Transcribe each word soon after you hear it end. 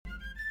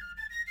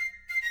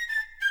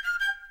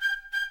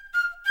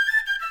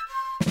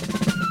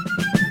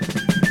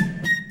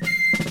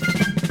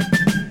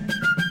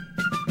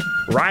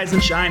Rise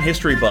and shine,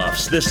 history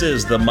buffs. This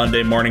is the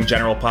Monday Morning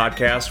General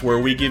Podcast, where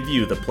we give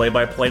you the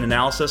play-by-play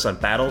analysis on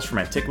battles from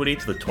antiquity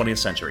to the 20th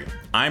century.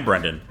 I'm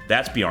Brendan,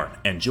 that's Bjorn,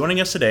 and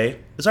joining us today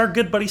is our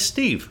good buddy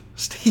Steve.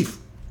 Steve,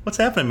 what's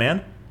happening,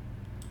 man?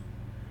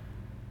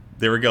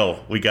 There we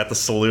go. We got the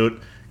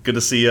salute. Good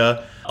to see you.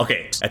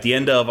 Okay, at the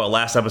end of our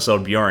last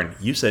episode, Bjorn,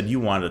 you said you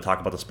wanted to talk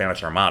about the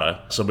Spanish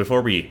Armada. So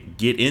before we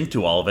get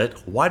into all of it,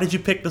 why did you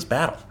pick this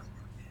battle?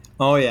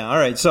 Oh, yeah. All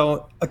right.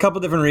 So a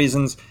couple different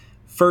reasons.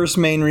 First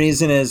main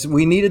reason is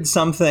we needed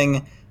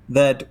something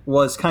that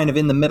was kind of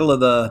in the middle of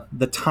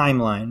the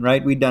timeline,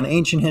 right? We'd done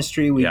ancient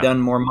history. We've done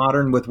more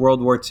modern with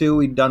World War II.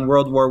 We've done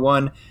World War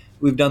I.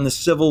 We've done the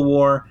Civil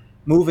War.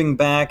 Moving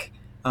back,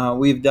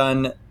 we've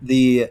done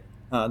the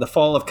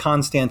fall of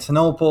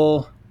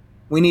Constantinople.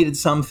 We needed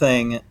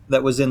something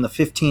that was in the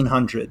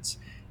 1500s.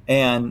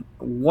 And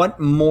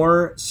what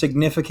more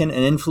significant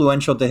and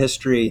influential to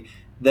history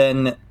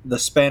than the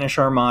Spanish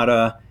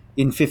Armada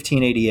in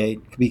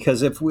 1588?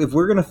 Because if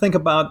we're going to think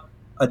about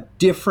a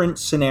different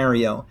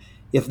scenario,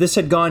 if this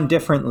had gone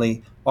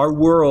differently, our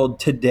world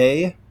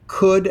today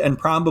could and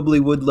probably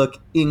would look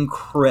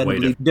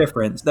incredibly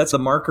different. That's a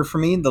marker for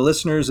me. The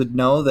listeners would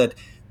know that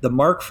the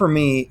mark for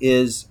me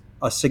is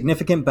a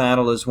significant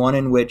battle is one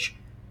in which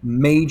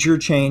major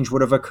change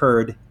would have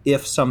occurred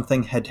if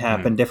something had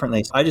happened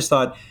differently. I just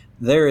thought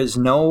there is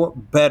no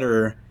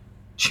better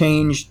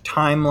change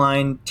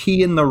timeline,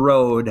 T in the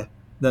road,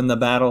 than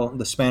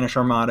the Spanish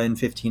Armada in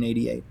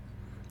 1588.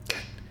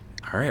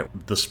 All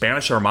right. The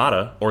Spanish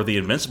Armada, or the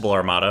Invincible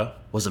Armada,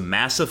 was a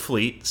massive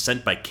fleet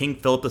sent by King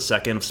Philip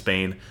II of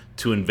Spain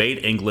to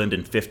invade England in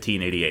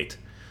 1588.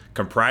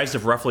 Comprised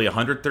of roughly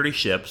 130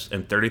 ships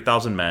and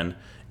 30,000 men,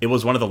 it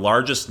was one of the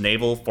largest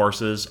naval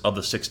forces of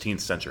the 16th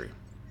century.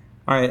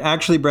 All right.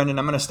 Actually, Brendan,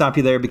 I'm going to stop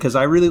you there because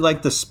I really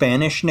like the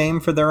Spanish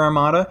name for their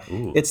armada.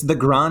 Ooh. It's the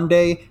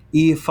Grande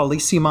y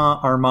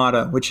Felicissima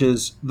Armada, which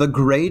is the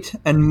great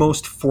and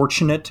most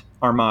fortunate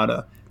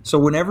armada. So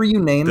whenever you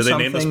name something... Did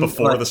they name this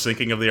before the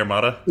sinking of the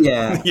Armada?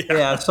 Yeah.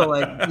 Yeah. So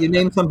like you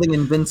name something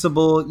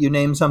invincible, you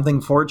name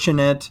something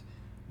fortunate,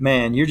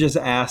 man, you're just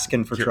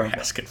asking for trouble. You're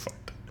asking for it.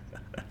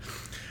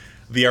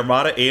 The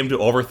Armada aimed to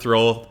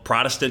overthrow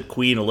Protestant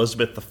Queen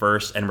Elizabeth I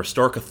and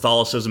restore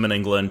Catholicism in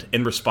England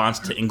in response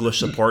to English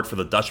support for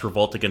the Dutch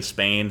revolt against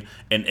Spain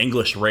and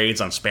English raids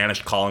on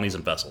Spanish colonies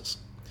and vessels.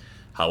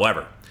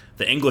 However,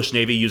 the English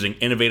Navy, using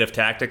innovative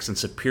tactics and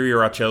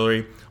superior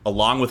artillery,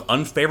 along with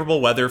unfavorable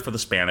weather for the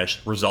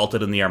Spanish,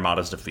 resulted in the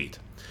Armada's defeat.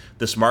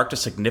 This marked a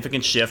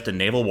significant shift in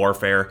naval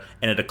warfare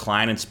and a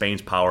decline in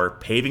Spain's power,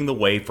 paving the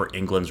way for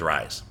England's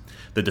rise.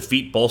 The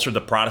defeat bolstered the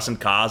Protestant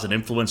cause and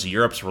influenced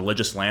Europe's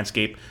religious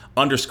landscape,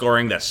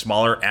 underscoring that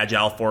smaller,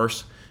 agile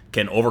force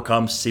can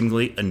overcome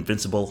seemingly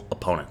invincible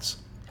opponents.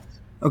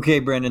 Okay,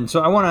 Brendan.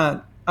 So I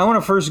want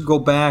to first go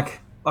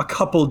back a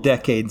couple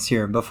decades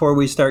here before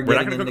we start getting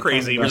into... We're not going to go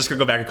crazy. We're just going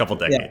to go back a couple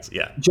decades.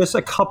 Yeah. Just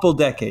a couple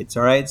decades,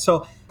 all right?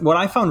 So what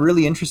I found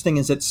really interesting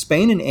is that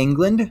Spain and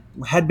England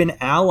had been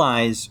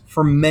allies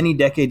for many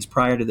decades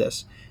prior to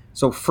this.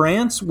 So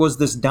France was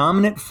this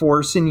dominant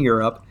force in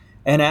Europe,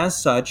 and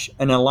as such,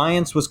 an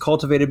alliance was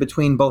cultivated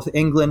between both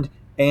England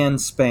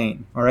and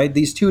Spain. All right,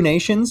 these two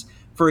nations,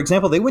 for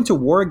example, they went to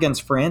war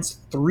against France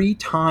 3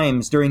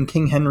 times during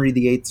King Henry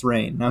VIII's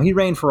reign. Now, he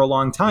reigned for a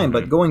long time,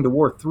 but going to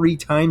war 3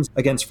 times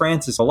against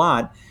France is a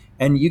lot,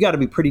 and you got to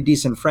be pretty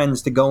decent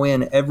friends to go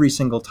in every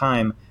single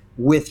time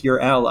with your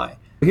ally.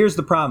 Here's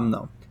the problem,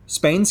 though.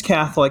 Spain's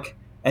Catholic,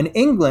 and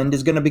England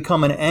is going to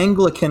become an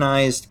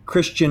Anglicanized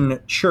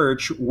Christian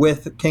church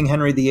with King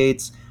Henry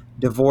VIII's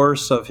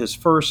divorce of his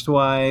first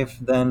wife,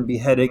 then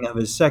beheading of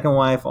his second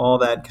wife, all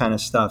that kind of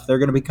stuff. They're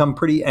going to become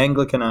pretty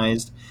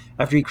Anglicanized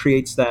after he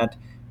creates that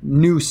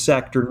new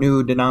sect or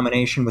new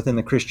denomination within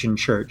the Christian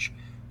church.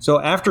 So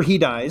after he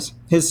dies,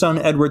 his son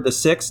Edward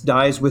VI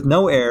dies with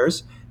no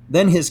heirs.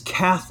 Then his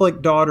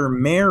Catholic daughter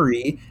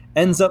Mary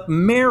ends up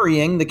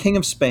marrying the King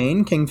of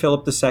Spain, King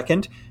Philip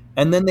II,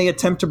 and then they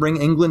attempt to bring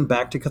England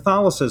back to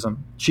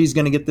Catholicism. She's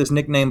going to get this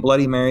nickname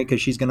Bloody Mary because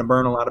she's going to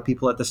burn a lot of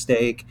people at the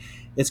stake.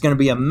 It's going to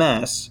be a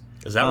mess.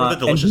 Is that where the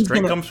delicious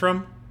drink comes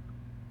from?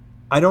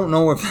 I don't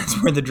know if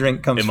that's where the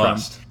drink comes from. It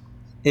must.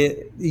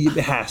 It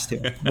has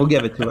to. We'll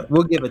give it to it.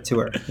 We'll give it to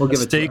her. We'll give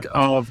it to her. Steak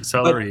of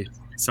celery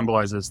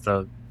symbolizes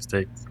the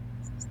steak.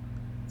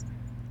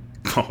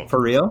 Oh.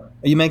 For real?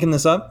 Are you making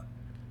this up?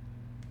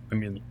 I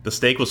mean, the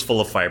steak was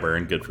full of fiber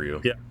and good for you.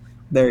 Yeah.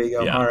 There you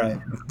go. Yeah. All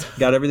right.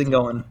 Got everything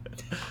going.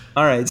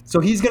 All right. So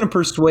he's going to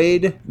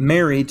persuade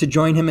Mary to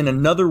join him in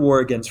another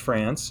war against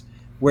France,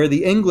 where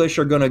the English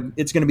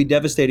it's going to be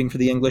devastating for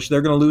the English.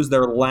 They're going to lose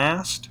their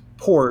last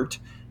port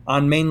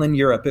on mainland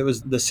Europe. It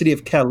was the city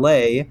of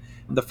Calais.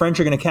 The French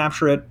are going to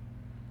capture it.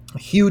 A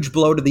huge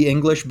blow to the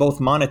English, both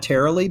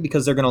monetarily,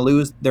 because they're going to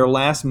lose their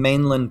last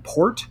mainland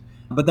port,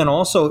 but then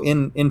also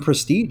in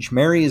prestige.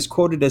 Mary is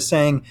quoted as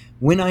saying,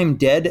 "When I'm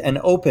dead and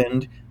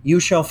opened,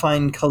 you shall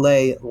find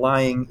Calais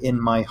lying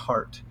in my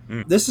heart."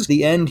 This is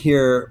the end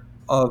here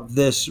of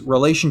this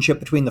relationship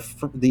between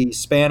the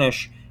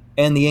Spanish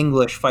and the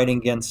English fighting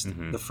against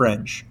the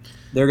French.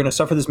 They're going to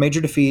suffer this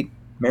major defeat.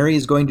 Mary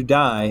is going to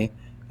die,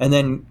 and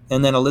then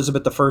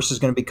Elizabeth I is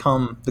going to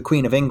become the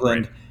Queen of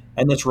England, Right.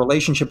 and this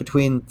relationship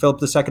between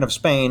Philip II of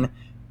Spain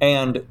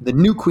and the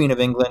new Queen of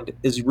England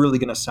is really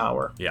going to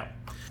sour. Yeah.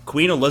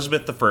 Queen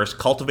Elizabeth I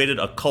cultivated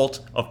a cult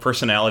of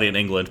personality in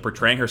England,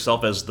 portraying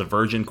herself as the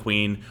Virgin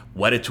Queen,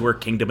 wedded to her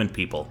kingdom and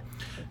people.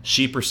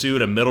 She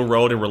pursued a middle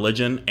road in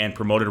religion and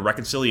promoted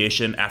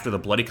reconciliation after the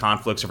bloody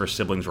conflicts of her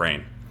siblings'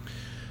 reign.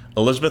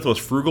 Elizabeth was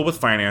frugal with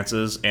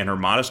finances, and her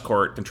modest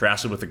court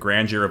contrasted with the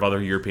grandeur of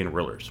other European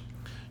rulers.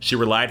 She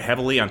relied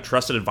heavily on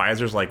trusted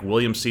advisors like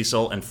William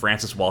Cecil and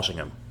Francis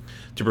Walsingham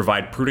to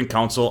provide prudent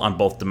counsel on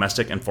both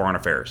domestic and foreign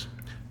affairs.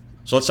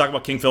 So let's talk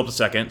about King Philip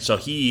II. So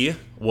he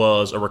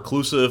was a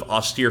reclusive,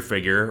 austere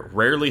figure,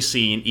 rarely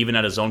seen even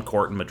at his own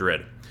court in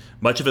Madrid.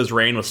 Much of his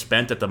reign was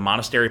spent at the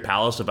monastery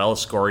palace of El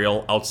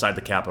Escorial outside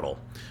the capital,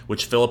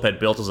 which Philip had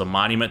built as a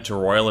monument to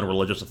royal and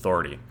religious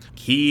authority.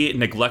 He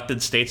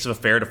neglected states of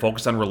affairs to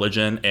focus on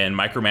religion and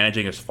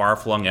micromanaging his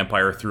far-flung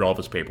empire through all of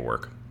his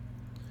paperwork.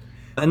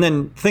 And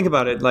then think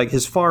about it, like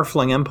his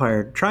far-flung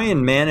empire. Try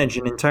and manage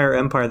an entire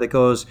empire that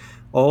goes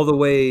all the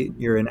way.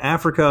 You're in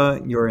Africa,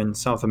 you're in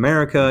South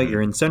America,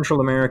 you're in Central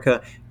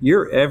America,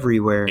 you're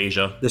everywhere.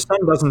 Asia. The sun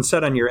doesn't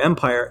set on your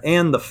empire,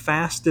 and the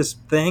fastest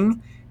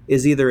thing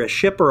is either a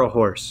ship or a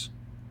horse.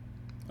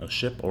 A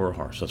ship or a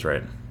horse, that's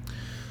right.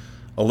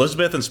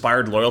 Elizabeth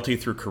inspired loyalty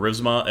through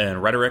charisma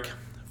and rhetoric.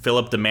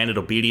 Philip demanded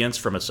obedience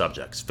from his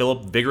subjects.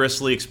 Philip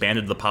vigorously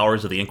expanded the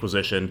powers of the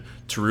Inquisition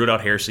to root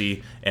out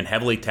heresy and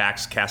heavily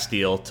taxed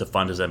Castile to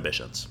fund his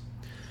ambitions.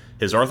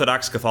 His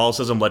Orthodox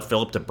Catholicism led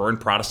Philip to burn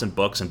Protestant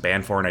books and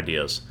ban foreign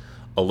ideas.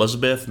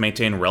 Elizabeth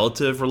maintained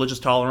relative religious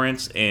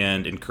tolerance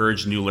and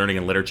encouraged new learning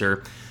and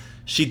literature.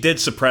 She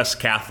did suppress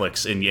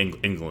Catholics in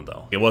England,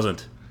 though. It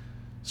wasn't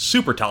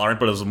super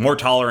tolerant, but it was more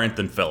tolerant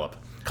than Philip.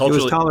 He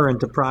was tolerant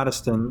to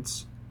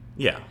Protestants.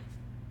 Yeah.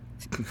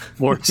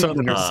 More so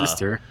than her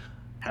sister,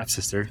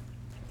 half-sister.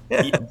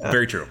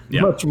 Very true.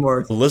 Yeah. Much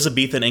more.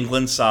 Elizabethan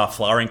England saw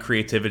flowering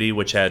creativity,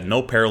 which had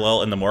no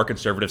parallel in the more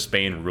conservative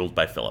Spain ruled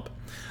by Philip.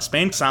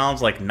 Spain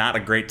sounds like not a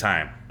great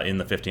time in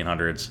the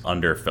 1500s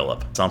under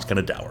Philip. Sounds kind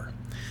of dour.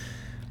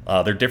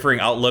 Their differing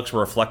outlooks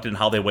were reflected in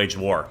how they waged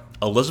war.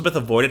 Elizabeth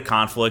avoided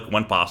conflict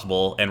when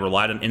possible and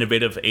relied on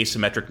innovative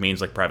asymmetric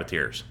means like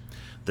privateers.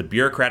 The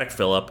bureaucratic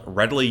Philip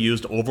readily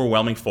used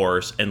overwhelming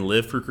force and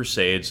lived through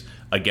crusades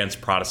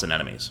against Protestant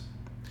enemies.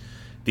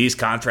 These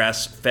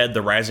contrasts fed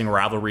the rising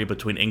rivalry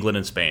between England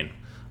and Spain.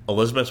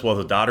 Elizabeth was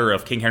the daughter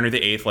of King Henry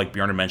VIII, like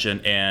Bjorn had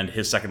mentioned, and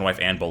his second wife,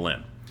 Anne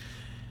Boleyn.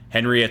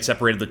 Henry had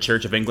separated the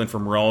Church of England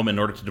from Rome in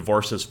order to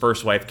divorce his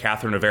first wife,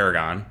 Catherine of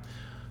Aragon,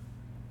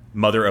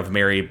 mother of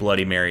Mary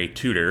Bloody Mary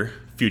Tudor,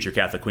 future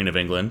Catholic Queen of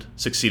England,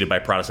 succeeded by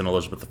Protestant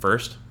Elizabeth I,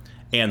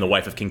 and the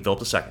wife of King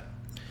Philip II,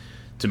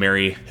 to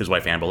marry his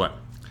wife, Anne Boleyn.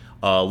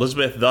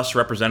 Elizabeth thus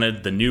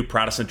represented the new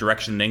Protestant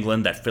direction in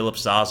England that Philip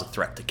saw as a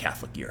threat to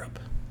Catholic Europe.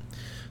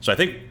 So I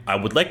think I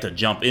would like to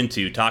jump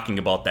into talking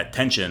about that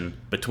tension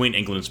between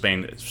England and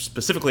Spain,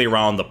 specifically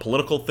around the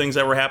political things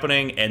that were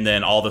happening and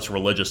then all this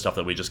religious stuff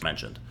that we just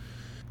mentioned.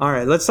 All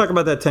right, let's talk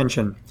about that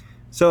tension.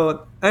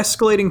 So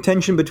escalating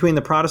tension between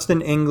the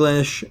Protestant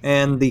English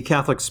and the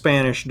Catholic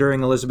Spanish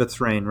during Elizabeth's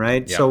reign,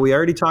 right? Yeah. So we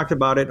already talked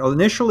about it.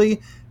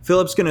 Initially,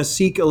 Philip's going to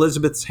seek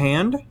Elizabeth's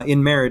hand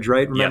in marriage,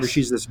 right? Remember, Yes.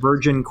 she's this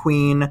virgin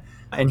queen.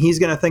 And he's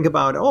going to think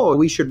about, oh,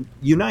 we should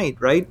unite,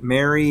 right?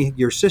 Mary,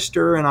 your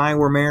sister, and I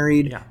were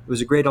married. Yeah. It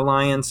was a great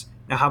alliance.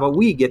 Now, how about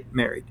we get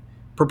married?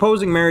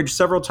 Proposing marriage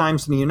several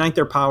times to unite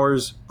their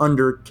powers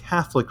under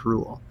Catholic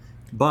rule.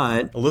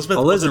 But Elizabeth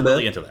wasn't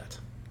really into that.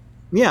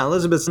 Yeah,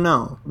 Elizabeth,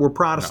 no. We're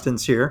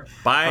Protestants here.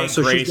 By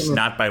So she's grace, gonna-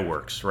 not by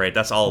works, right?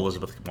 That's all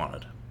Elizabeth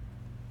wanted.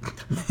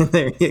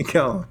 There you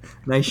go.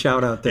 Nice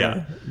shout out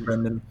there, Yeah.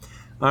 Brendan.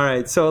 All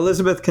right, so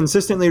Elizabeth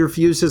consistently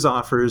refused his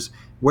offers,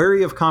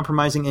 wary of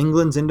compromising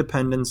England's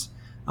independence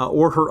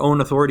or her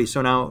own authority.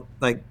 So now,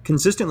 like,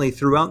 consistently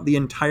throughout the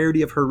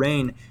entirety of her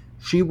reign,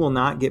 she will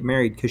not get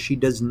married because she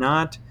does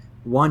not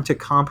want to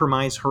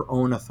compromise her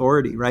own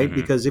authority, right? Mm-hmm.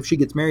 Because if she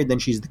gets married, then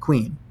she's the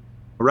queen.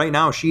 Right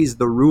now, she's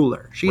the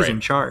ruler. She's Right. in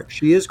charge.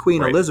 She is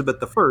Queen Right. Elizabeth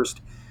I,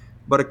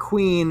 but a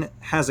queen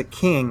has a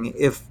king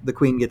if the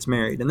queen gets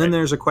married. And then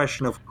there's a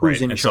question of who's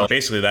Right. in And so charge.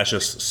 basically that's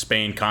just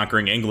Spain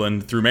conquering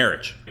England through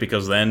marriage,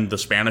 because then the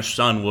Spanish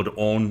son would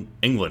own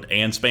England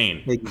and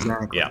Spain.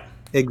 Exactly. Yeah.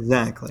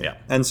 Exactly. Yeah.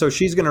 And so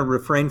she's going to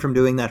refrain from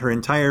doing that her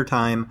entire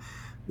time.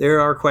 There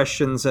are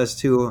questions as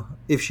to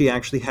if she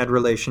actually had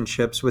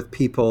relationships with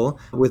people,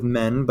 with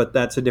men, but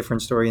that's a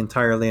different story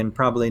entirely and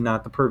probably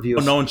not the purview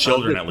of Known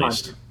children, this at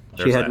least. podcast.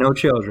 She There's had that. no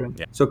children.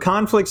 Yeah. So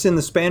conflicts in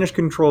the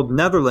Spanish-controlled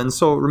Netherlands.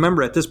 So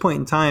remember, at this point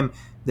in time,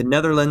 the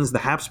Netherlands, the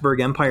Habsburg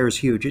Empire is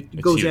huge.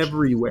 It goes huge.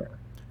 everywhere.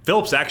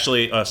 Philip's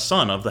actually a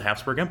son of the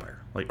Habsburg Empire,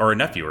 or a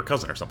nephew or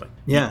cousin or something.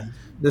 Yeah,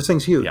 this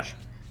thing's huge. Yeah.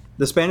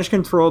 The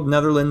Spanish-controlled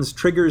Netherlands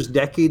triggers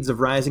decades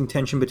of rising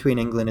tension between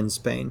England and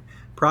Spain.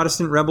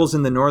 Protestant rebels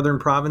in the northern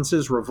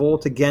provinces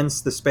revolt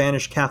against the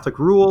Spanish Catholic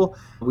rule.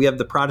 We have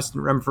the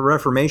Protestant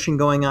Reformation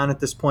going on at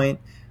this point.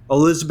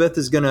 Elizabeth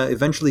is going to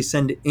eventually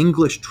send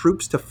English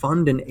troops to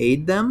fund and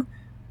aid them.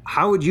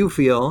 How would you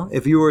feel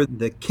if you were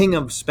the king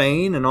of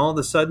Spain and all of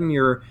a sudden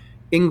your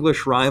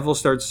English rival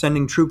starts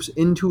sending troops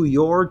into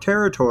your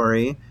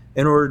territory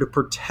in order to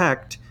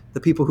protect the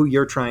people who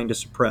you're trying to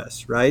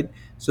suppress, right?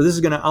 So this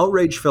is going to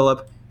outrage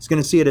Philip. He's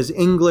going to see it as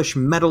English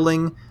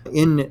meddling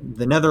in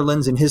the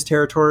Netherlands, in his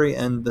territory,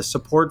 and the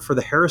support for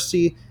the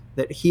heresy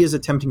that he is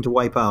attempting to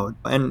wipe out.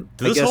 And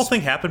Did this whole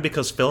thing happen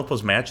because Philip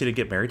was mad she didn't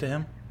get married to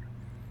him?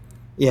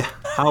 Yeah,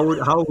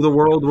 how the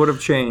world would have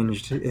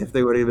changed if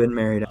they would have been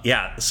married.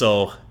 Yeah,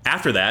 so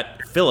after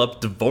that, Philip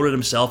devoted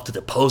himself to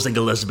deposing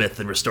Elizabeth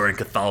and restoring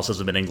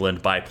Catholicism in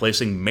England by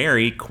placing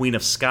Mary, Queen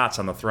of Scots,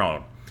 on the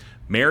throne.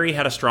 Mary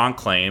had a strong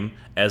claim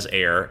as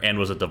heir and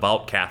was a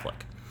devout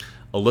Catholic.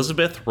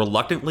 Elizabeth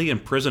reluctantly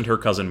imprisoned her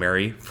cousin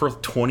Mary for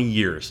 20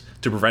 years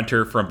to prevent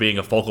her from being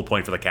a focal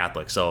point for the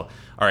Catholics. So, all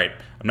right,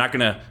 I'm not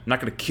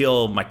gonna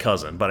kill my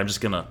cousin, but I'm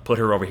just gonna put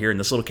her over here in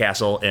this little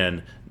castle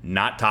and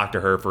not talk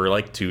to her for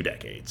like 2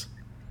 decades.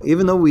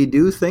 Even though we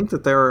do think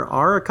that there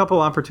are a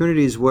couple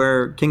opportunities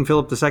where King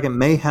Philip II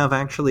may have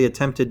actually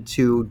attempted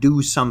to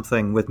do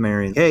something with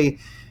Mary. Hey,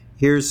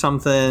 here's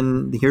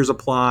something, here's a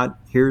plot,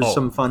 here's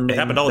some funding. It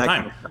happened all the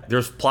time.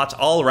 There's plots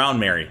all around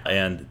Mary,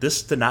 and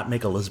this did not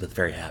make Elizabeth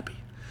very happy.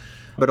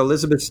 But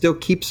Elizabeth still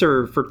keeps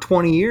her for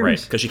 20 years.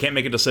 Right, because she can't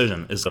make a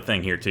decision is the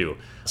thing here, too.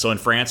 So in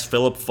France,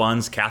 Philip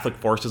funds Catholic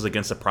forces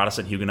against the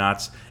Protestant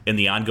Huguenots in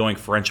the ongoing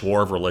French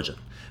War of Religion.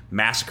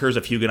 Massacres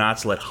of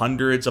Huguenots led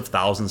hundreds of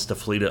thousands to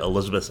flee to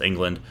Elizabeth's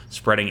England,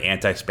 spreading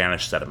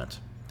anti-Spanish sentiment.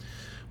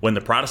 When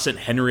the Protestant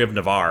Henry of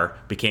Navarre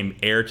became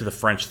heir to the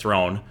French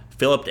throne,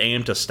 Philip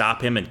aimed to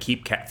stop him and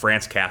keep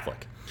France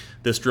Catholic.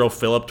 This drove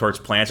Philip towards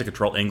plans to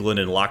control England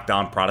and lock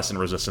down Protestant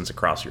resistance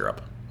across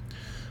Europe.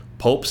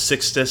 Pope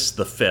Sixtus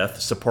V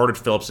supported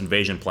Philip's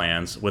invasion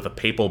plans with a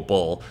papal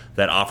bull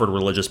that offered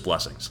religious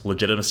blessings,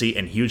 legitimacy,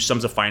 and huge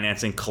sums of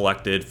financing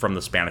collected from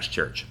the Spanish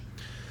Church.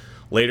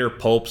 Later,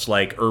 popes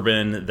like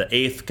Urban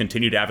VIII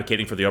continued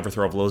advocating for the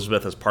overthrow of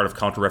Elizabeth as part of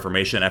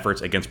Counter-Reformation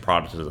efforts against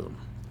Protestantism.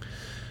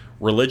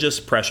 Religious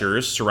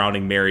pressures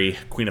surrounding Mary,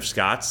 Queen of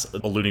Scots,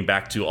 alluding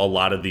back to a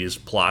lot of these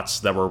plots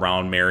that were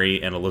around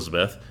Mary and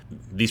Elizabeth,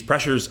 these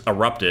pressures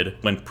erupted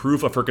when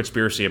proof of her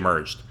conspiracy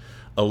emerged.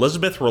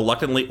 Elizabeth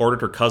reluctantly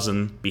ordered her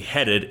cousin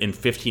beheaded in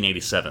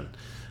 1587,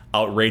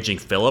 outraging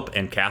Philip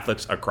and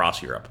Catholics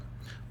across Europe.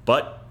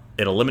 But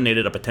it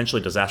eliminated a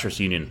potentially disastrous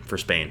union for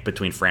Spain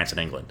between France and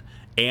England,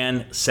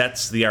 and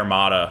sets the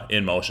Armada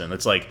in motion.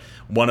 It's like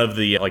one of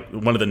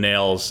the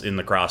nails in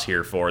the cross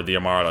here for the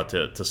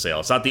Armada to sail.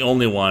 It's not the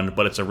only one,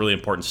 but it's a really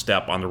important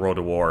step on the road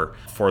to war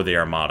for the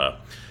Armada.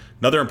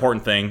 Another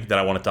important thing that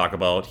I want to talk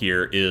about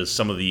here is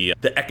some of the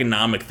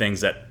economic things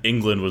that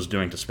England was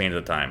doing to Spain at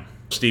the time.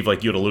 Steve,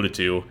 like you had alluded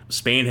to,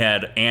 Spain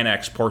had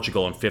annexed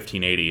Portugal in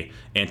 1580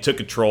 and took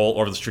control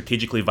over the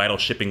strategically vital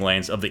shipping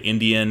lanes of the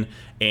Indian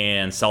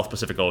and South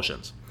Pacific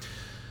Oceans.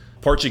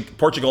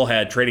 Portugal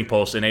had trading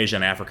posts in Asia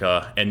and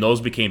Africa, and those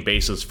became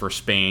bases for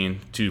Spain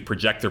to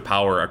project their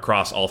power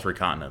across all 3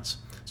 continents.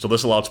 So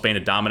this allowed Spain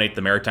to dominate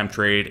the maritime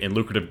trade in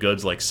lucrative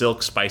goods like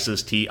silk,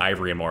 spices, tea,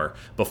 ivory, and more.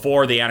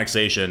 Before the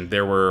annexation,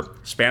 there were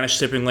Spanish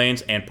shipping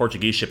lanes and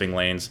Portuguese shipping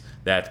lanes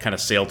that kind of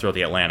sailed throughout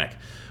the Atlantic.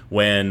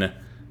 When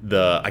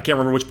I can't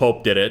remember which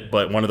pope did it,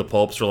 but one of the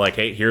popes were like,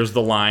 hey, here's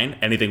the line.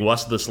 Anything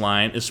west of this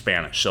line is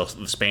Spanish. So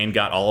Spain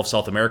got all of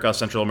South America,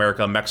 Central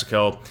America,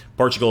 Mexico.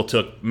 Portugal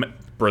took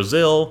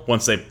Brazil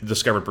once they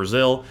discovered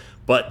Brazil,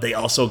 but they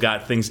also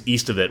got things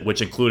east of it,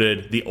 which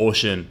included the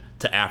ocean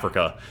to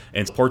Africa.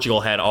 And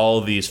Portugal had all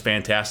of these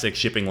fantastic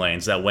shipping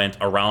lanes that went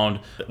around,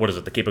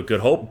 the Cape of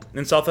Good Hope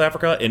in South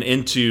Africa and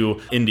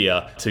into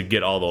India to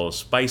get all those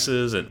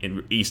spices and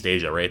in East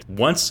Asia, right?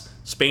 Once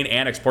Spain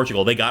annexed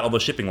Portugal, they got all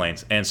those shipping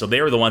lanes. And so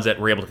they were the ones that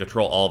were able to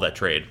control all that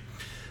trade.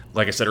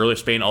 Like I said earlier,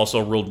 Spain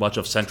also ruled much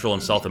of Central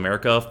and South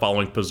America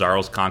following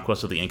Pizarro's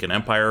conquest of the Incan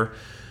Empire,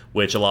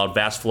 which allowed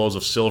vast flows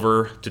of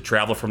silver to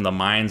travel from the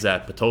mines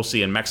at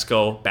Potosi in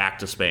Mexico back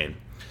to Spain.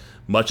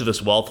 Much of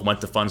this wealth went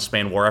to fund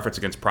Spain's war efforts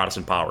against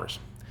Protestant powers.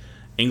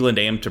 England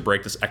aimed to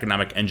break this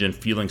economic engine,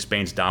 fueling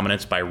Spain's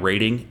dominance by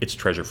raiding its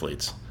treasure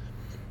fleets.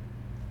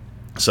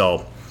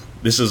 So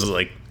this is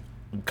like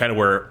kind of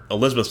where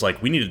Elizabeth's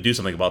like, we need to do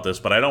something about this,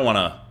 but I don't want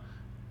to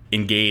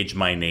engage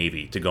my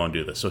navy to go and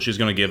do this. So she's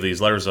going to give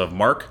these letters of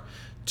marque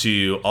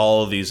to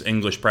all of these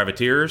English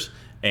privateers,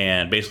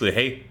 and basically,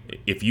 hey,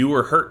 if you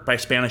were hurt by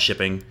Spanish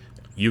shipping,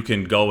 you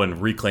can go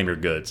and reclaim your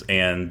goods.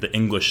 And the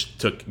English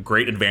took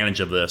great advantage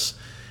of this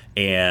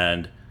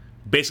and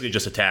basically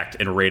just attacked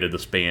and raided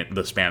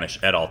the Spanish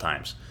at all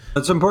times.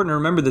 It's important to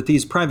remember that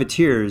these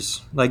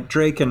privateers, like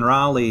Drake and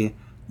Raleigh,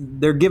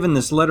 they're given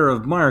this letter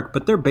of marque,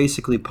 but they're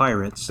basically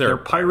pirates. They're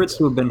pirates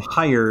who have been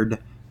hired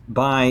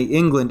by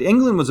England.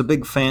 England was a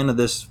big fan of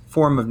this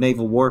form of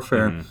naval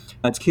warfare.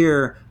 Mm-hmm. It's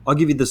here, I'll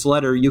give you this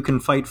letter, you can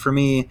fight for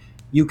me.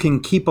 You can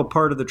keep a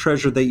part of the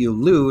treasure that you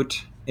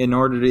loot in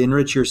order to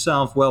enrich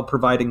yourself while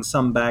providing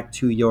some back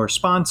to your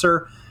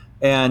sponsor.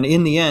 And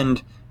in the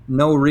end,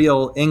 no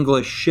real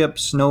English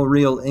ships, no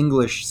real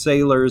English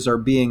sailors are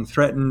being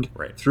threatened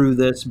through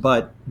this,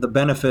 but the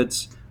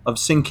benefits of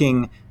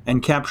sinking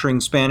and capturing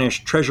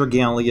Spanish treasure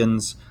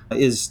galleons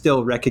is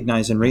still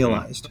recognized and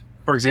realized.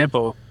 For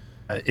example,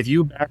 if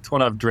you backed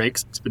one of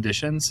Drake's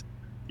expeditions,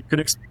 you could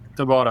expect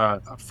about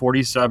a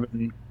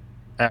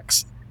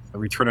 47x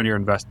return on your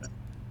investment.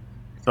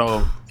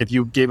 So if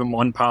you gave him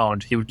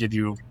 £1,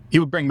 he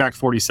would bring back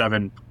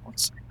 47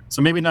 pounds.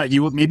 So maybe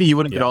you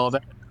wouldn't get all of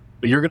that,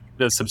 but you're going to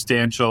get a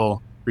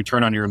substantial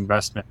return on your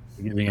investment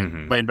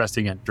by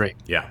investing in Drake.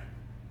 Yeah.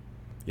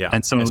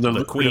 And some of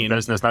the Queen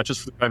business, not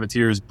just for the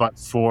privateers, but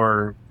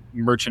for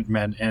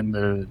merchantmen in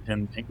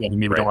England who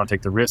maybe don't want to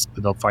take the risk,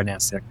 but they'll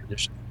finance the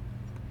expedition.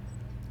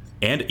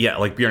 And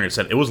like Bjorn had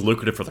said, it was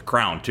lucrative for the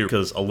crown too,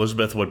 because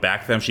Elizabeth would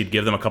back them. She'd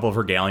give them a couple of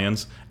her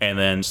galleons and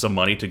then some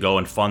money to go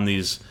and fund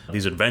these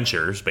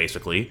adventures,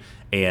 basically.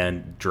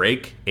 And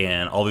Drake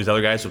and all these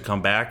other guys would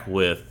come back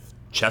with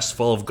chests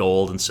full of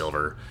gold and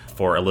silver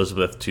for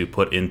Elizabeth to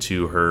put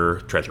into her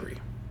treasury.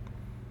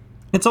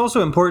 It's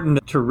also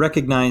important to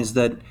recognize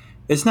that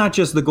it's not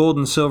just the gold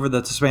and silver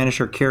that the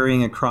Spanish are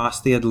carrying across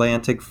the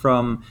Atlantic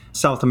from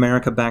South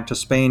America back to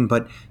Spain,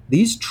 but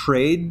these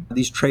trade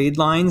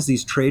lines,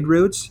 these trade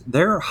routes,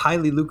 they're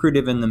highly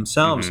lucrative in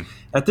themselves.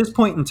 At this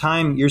point in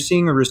time, you're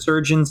seeing a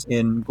resurgence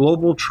in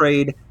global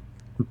trade.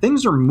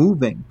 Things are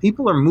moving.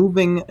 People are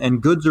moving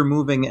and goods are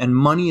moving and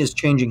money is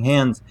changing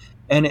hands.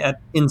 And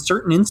in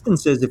certain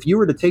instances, if you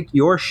were to take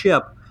your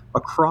ship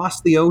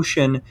across the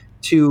ocean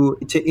to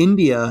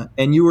India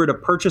and you were to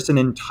purchase an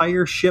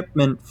entire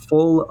shipment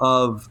full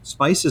of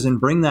spices and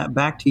bring that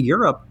back to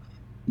Europe,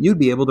 you'd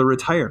be able to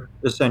retire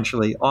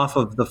essentially off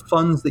of the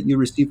funds that you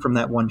received from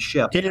that one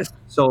ship.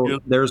 So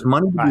there's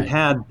money to be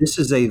had. This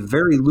is a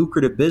very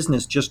lucrative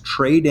business, just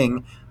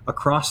trading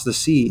across the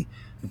sea.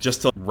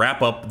 Just to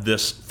wrap up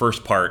this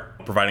first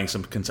part, providing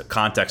some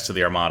context to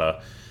the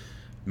Armada,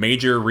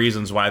 major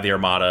reasons why the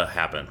Armada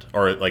happened,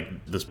 or like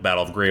this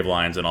Battle of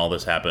Gravelines and all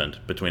this happened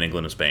between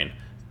England and Spain.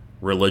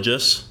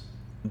 Religious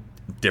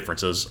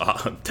differences,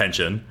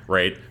 tension,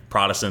 right?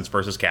 Protestants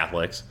versus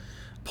Catholics.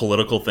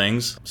 Political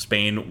things,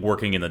 Spain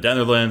working in the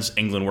Netherlands,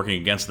 England working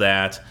against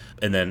that,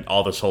 and then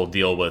all this whole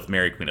deal with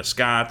Mary, Queen of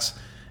Scots.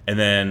 And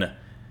then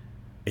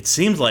it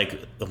seems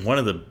like one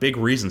of the big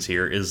reasons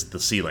here is the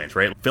sea lanes,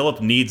 right?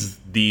 Philip needs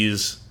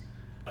these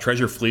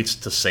treasure fleets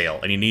to sail,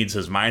 and he needs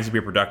his mines to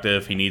be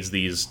productive. He needs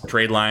these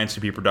trade lines to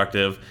be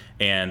productive,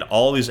 and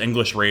all these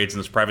English raids and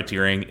this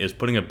privateering is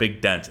putting a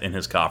big dent in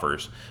his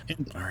coffers.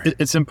 Right.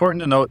 It's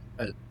important to note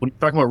when you're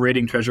talking about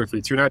raiding treasure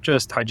fleets, you're not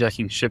just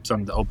hijacking ships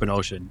on the open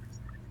ocean.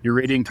 You're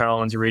raiding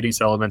towns, you're raiding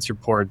settlements, your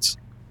ports.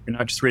 You're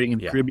not just raiding in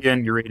the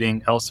Caribbean, you're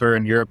raiding elsewhere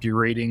in Europe. You're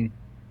raiding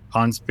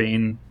on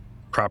Spain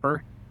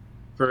proper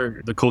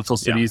for the coastal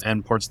cities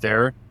and ports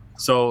there.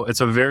 So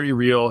it's a very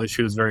real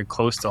issue that's very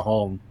close to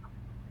home.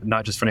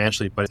 Not just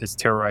financially, but it's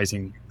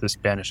terrorizing the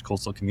Spanish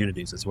coastal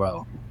communities as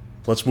well.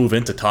 Let's move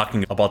into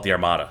talking about the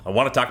Armada. I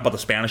want to talk about the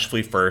Spanish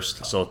fleet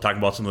first, so talk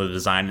about some of the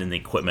design and the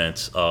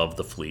equipment of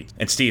the fleet.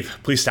 And Steve,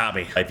 please stop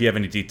me if you have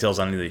any details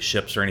on any of these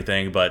ships or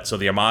anything. But so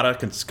the Armada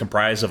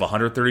comprised of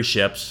 130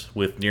 ships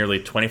with nearly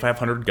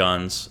 2,500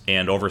 guns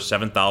and over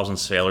 7,000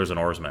 sailors and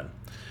oarsmen.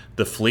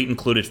 The fleet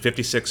included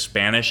 56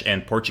 Spanish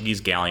and Portuguese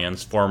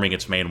galleons, forming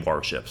its main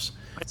warships.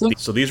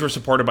 So these were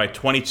supported by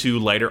 22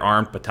 lighter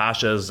armed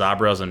Patachas,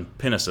 Zabras, and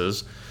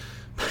Pinnaces.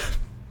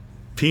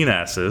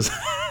 Pinasses.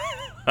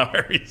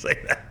 However you say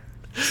that.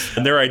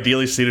 And they're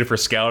ideally suited for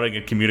scouting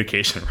and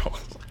communication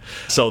roles.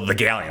 So the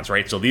galleons,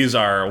 right? So these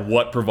are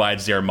what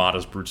provides the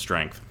Armada's brute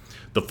strength.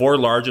 The four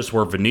largest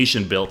were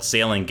Venetian-built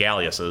sailing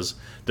galleasses,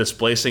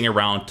 displacing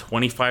around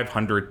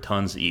 2,500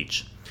 tons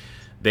each.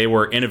 They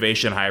were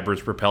innovation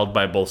hybrids propelled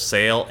by both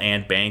sail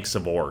and banks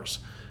of oars,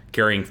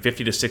 carrying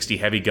 50 to 60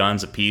 heavy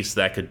guns apiece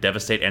that could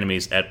devastate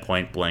enemies at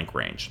point-blank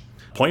range.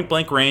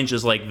 Point-blank range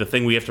is like the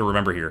thing we have to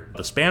remember here.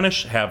 The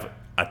Spanish have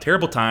a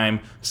terrible time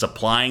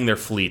supplying their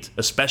fleet,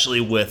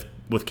 especially with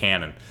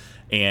cannon.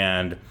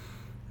 And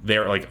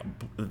they're like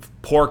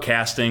poor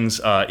castings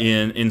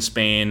in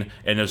Spain,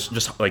 and it's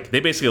just like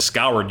they basically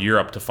scoured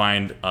Europe to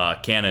find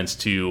cannons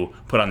to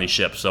put on these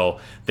ships. So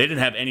they didn't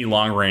have any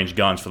long-range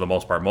guns for the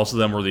most part. Most of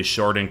them were these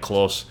short and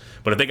close,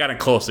 but if they got in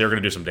close, they were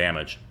going to do some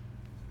damage.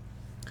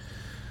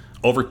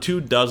 Over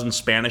 24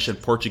 Spanish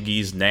and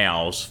Portuguese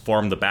naos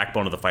formed the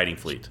backbone of the fighting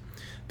fleet.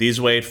 These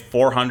weighed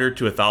 400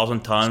 to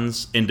 1,000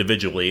 tons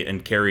individually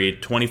and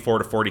carried 24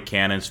 to 40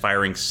 cannons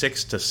firing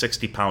 6 to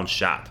 60-pound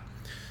shot.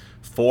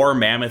 4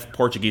 mammoth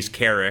Portuguese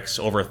carracks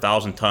over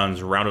 1,000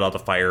 tons rounded out the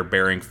fire,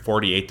 bearing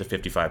 48 to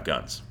 55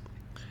 guns.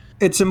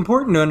 It's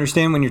important to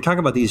understand when you're talking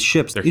about these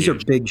ships, these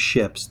huge. are big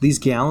ships. These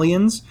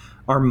galleons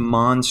are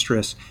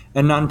monstrous.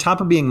 And on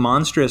top of being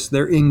monstrous,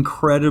 they're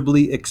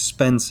incredibly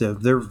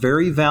expensive. They're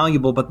very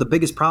valuable, but the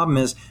biggest problem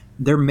is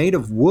they're made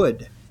of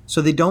wood,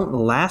 so they don't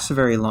last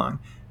very long.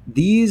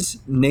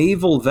 These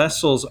naval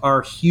vessels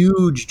are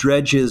huge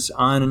dredges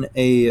on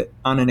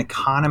an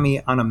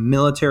economy, on a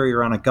military,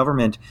 or on a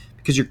government,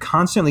 because you're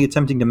constantly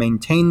attempting to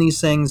maintain these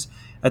things.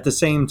 At the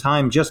same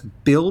time,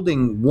 just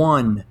building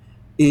one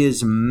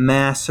is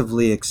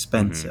massively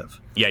expensive. Mm-hmm.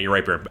 Yeah, you're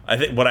right, Bear. I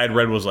think what I'd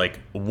read was like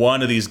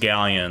one of these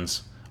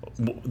galleons,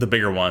 the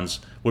bigger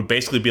ones, would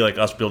basically be like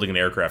us building an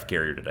aircraft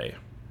carrier today.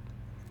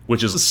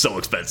 which is so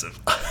expensive.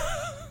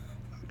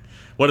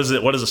 What is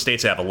it? What does the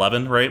states have?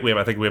 11, right?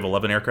 I think we have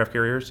 11 aircraft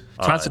carriers.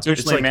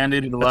 Constitutionally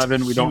mandated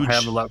 11. We don't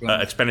have 11.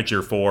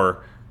 Expenditure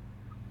for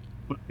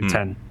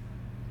 10.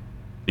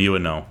 You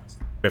would know.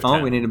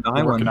 We need to buy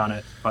one. Working on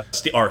it. But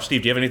Steve, do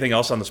you have anything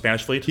else on the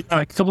Spanish fleet?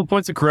 a couple of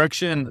points of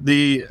correction.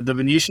 The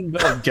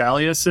Venetian-built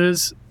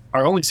galleasses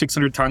are only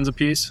 600 tons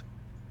apiece.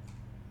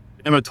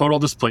 They have a total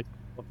displacement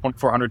of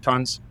 2,400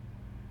 tons.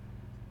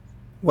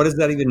 What does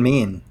that even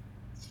mean?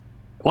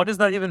 What does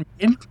that even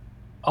mean?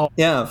 Oh,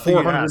 yeah,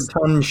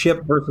 400-ton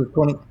ship versus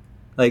 20.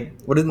 Like,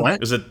 what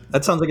is it?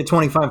 That sounds like a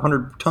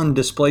 2,500-ton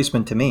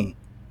displacement to me.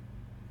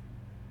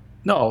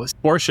 No,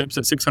 4 ships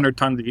at 600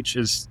 tons each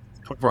is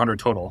 2,400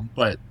 total,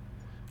 but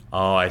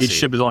each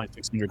ship is only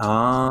 600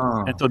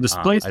 tons. And so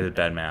displacement, I did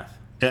bad math.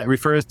 It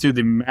refers to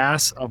the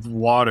mass of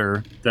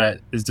water that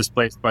is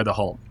displaced by the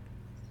hull.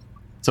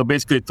 So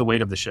basically, it's the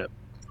weight of the ship.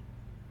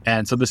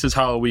 And so this is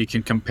how we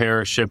can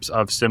compare ships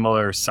of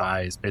similar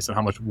size based on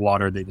how much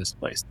water they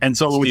displaced. And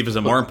so, Steve, is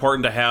it more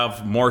important to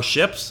have more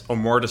ships or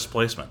more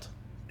displacement?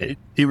 It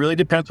really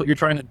depends what you're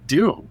trying to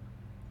do.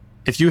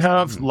 If you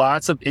have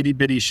lots of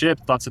itty-bitty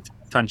ships, lots of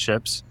ton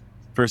ships,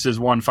 versus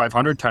one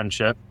 500-ton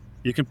ship,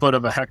 you can put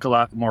up a heck of a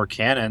lot more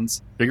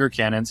cannons, bigger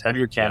cannons,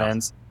 heavier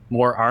cannons,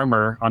 more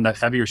armor on that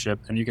heavier ship,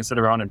 and you can sit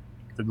around and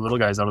pick the little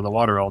guys out of the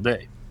water all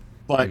day.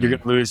 But you're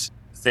going to lose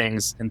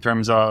things in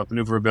terms of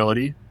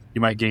maneuverability. You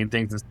might gain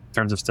things in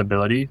terms of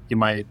stability. You're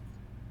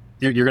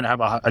going to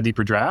have a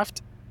deeper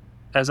draft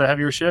as a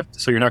heavier ship,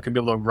 so you're not going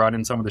to be able to run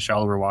in some of the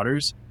shallower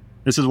waters.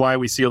 This is why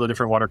we see all the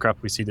different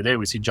watercraft we see today.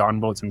 We see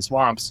john boats in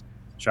swamps,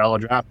 shallow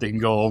draft. They can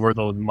go over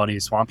those muddy,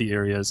 swampy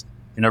areas.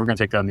 You're never going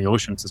to take that in the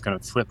ocean. It's going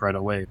to flip right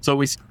away. So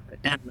we see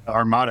in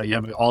Armada, you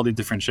have all these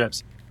different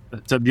ships.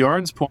 To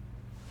Bjorn's point,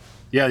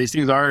 these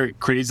things are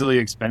crazily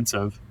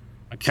expensive.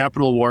 A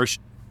capital war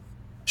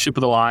ship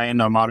of the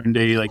line, a modern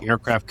day like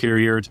aircraft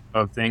carrier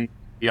of thing,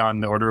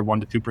 beyond the order of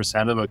 1% to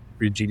 2% of a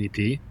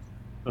GDP.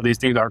 So these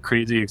things are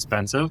crazy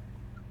expensive.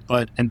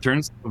 But in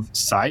terms of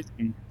size,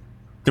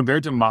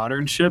 compared to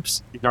modern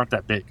ships, these aren't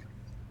that big.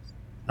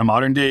 A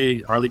modern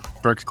day Arleigh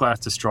Burke class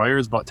destroyer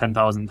is about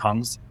 10,000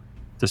 tons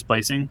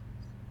displacing.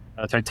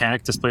 A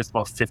Titanic displaced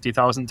about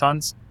 50,000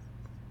 tons.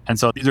 And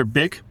so these are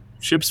big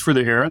ships for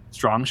the era,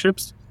 strong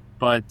ships,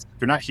 but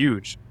they're not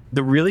huge.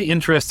 The really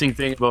interesting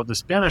thing about the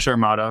Spanish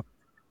Armada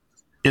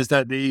is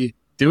that they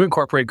do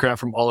incorporate craft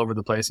from all over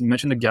the place. You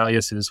mentioned the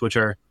galleasses, which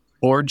are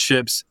oared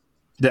ships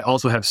that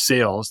also have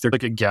sails. They're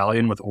like a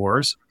galleon with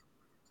oars,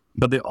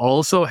 but they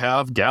also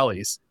have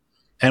galleys.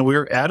 And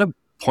we're at a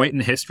point in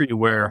history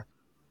where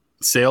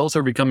sails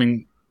are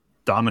becoming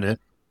dominant.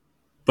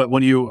 But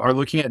when you are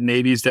looking at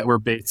navies that were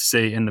based,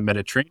 say, in the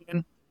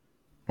Mediterranean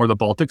or the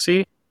Baltic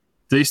Sea,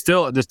 they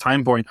still, at this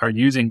time point, are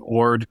using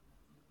oared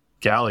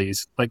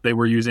galleys like they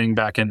were using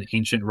back in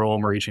ancient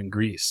Rome or ancient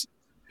Greece,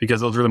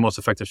 because those are the most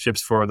effective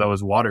ships for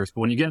those waters.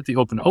 But when you get into the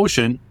open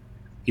ocean,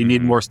 you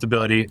need more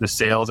stability. The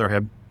sails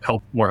are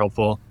more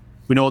helpful.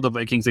 We know the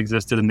Vikings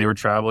existed and they were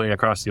traveling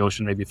across the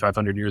ocean maybe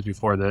 500 years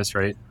before this,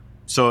 right?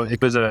 So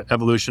it was an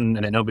evolution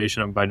and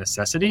innovation by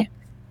necessity.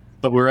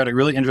 But we're at a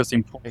really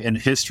interesting point in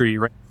history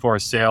right before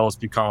sails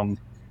become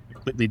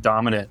completely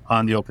dominant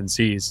on the open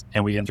seas,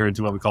 and we enter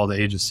into what we call the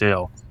age of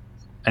sail.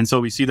 And so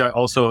we see that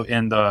also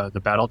in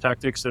the battle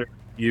tactics that are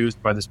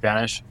used by the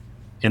Spanish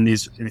in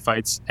these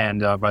fights,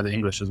 and by the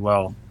English as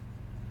well.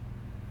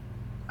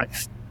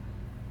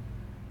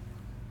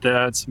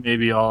 That's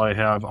maybe all I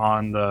have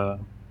on the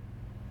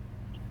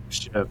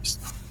ships.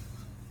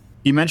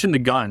 You mentioned the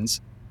guns.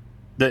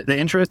 The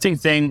interesting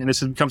thing, and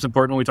this becomes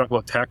important when we talk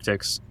about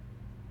tactics,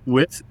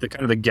 with the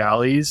kind of the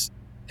galleys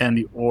and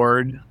the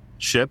oared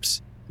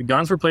ships, the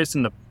guns were placed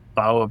in the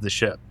bow of the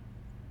ship.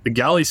 The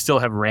galleys still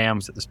have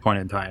rams at this point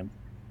in time.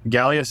 The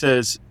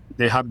galleasses,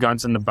 they have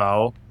guns in the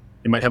bow.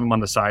 They might have them on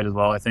the side as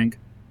well, I think.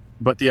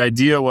 But the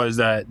idea was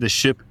that the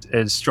ship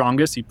is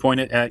strongest. You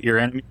point it at your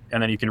enemy,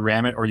 and then you can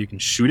ram it or you can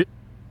shoot it.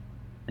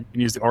 And you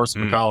can use the oars to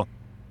propel.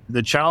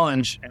 The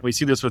challenge, and we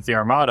see this with the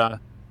Armada,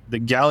 the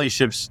galley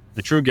ships,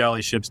 the true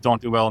galley ships,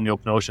 don't do well in the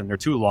open ocean. They're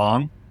too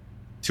long,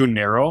 too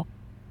narrow.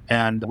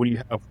 And when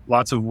you have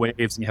lots of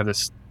waves and you have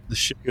the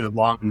ship is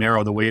long and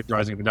narrow, the wave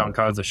rising up and down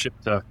causes the ship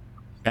to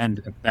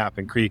bend and snap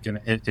and creak,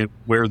 and it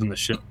wears on the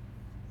ship.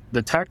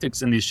 The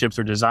tactics in these ships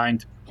are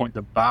designed to point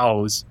the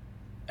bows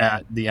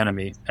at the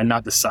enemy and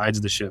not the sides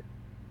of the ship.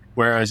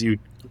 Whereas a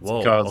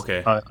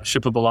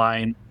ship of the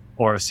line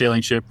or a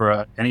sailing ship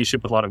or any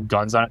ship with a lot of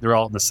guns on it, they're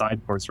all at the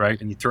side ports,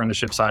 right? And you turn the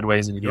ship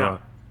sideways and you do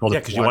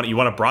because you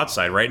want a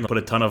broadside, right? And put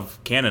a ton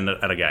of cannon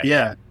at a guy.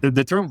 Yeah,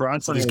 the term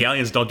broadside. These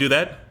galleons don't do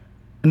that?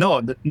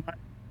 No,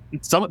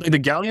 some the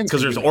galleons,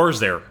 because there's oars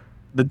there.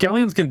 The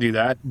galleons can do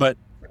that, but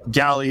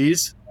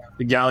galleys,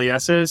 the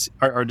galleasses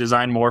are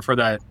designed more for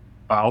that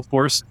bow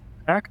force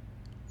attack.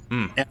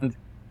 And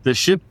the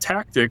ship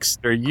tactics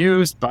that are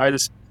used by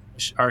this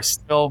are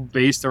still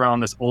based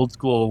around this old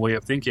school way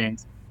of thinking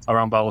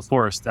around bow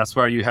force. That's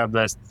why you have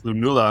this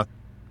lunula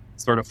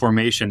sort of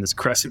formation, this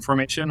crescent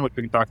formation, which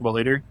we can talk about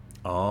later.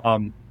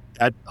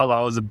 That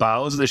allows the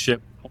bows of the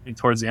ship pulling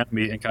towards the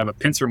enemy and kind of a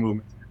pincer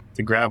movement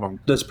to grab them.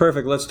 That's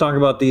perfect. Let's talk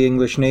about the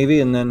English Navy,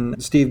 and then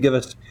Steve, give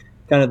us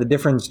kind of the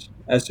difference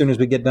as soon as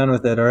we get done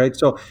with it. All right.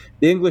 So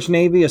the English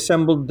Navy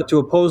assembled to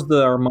oppose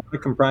the Armada,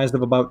 comprised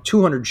of about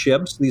 200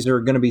 ships. These are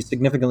going to be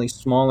significantly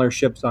smaller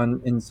ships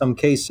in some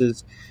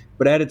cases,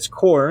 but at its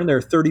core, there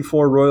are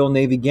 34 Royal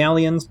Navy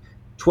galleons,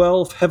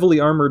 12 heavily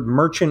armored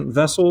merchant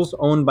vessels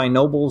owned by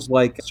nobles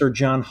like Sir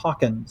John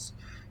Hawkins,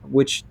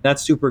 which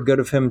that's super good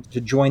of him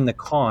to join the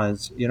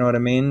cause. You know what I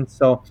mean?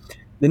 So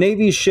the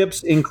Navy's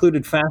ships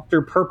included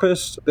faster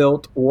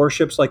purpose-built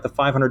warships like the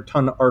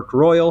 500-ton Ark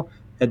Royal,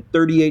 had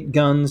 38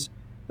 guns.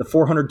 The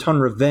 400-ton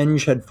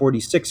Revenge had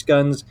 46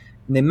 guns.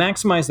 And they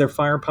maximized their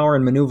firepower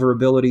and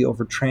maneuverability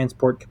over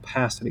transport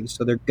capacity.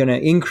 So they're going to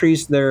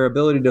increase their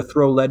ability to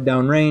throw lead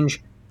down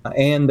range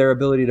and their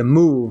ability to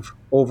move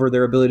over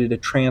their ability to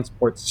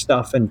transport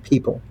stuff and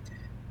people.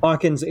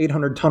 Hawkins'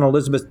 800-ton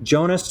Elizabeth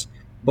Jonas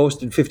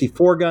boasted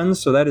 54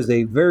 guns, so that is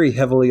a very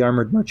heavily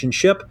armored merchant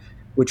ship,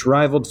 which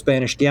rivaled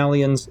Spanish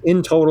galleons.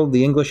 In total,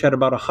 the English had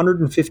about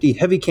 150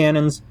 heavy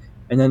cannons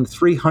and then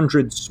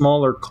 300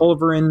 smaller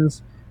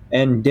culverins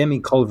and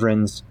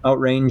demi-culverins,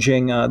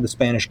 outranging the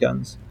Spanish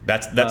guns.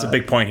 That's a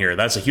big point here.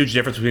 That's a huge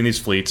difference between these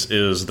fleets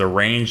is the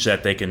range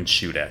that they can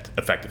shoot at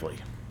effectively.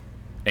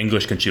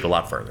 English can shoot a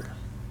lot further.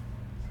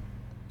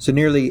 So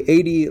nearly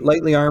 80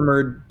 lightly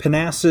armored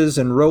pinnaces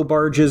and row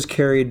barges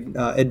carried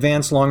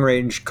advanced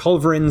long-range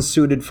culverins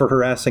suited for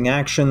harassing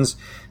actions.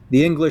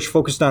 The English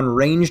focused on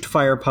ranged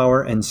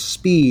firepower and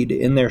speed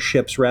in their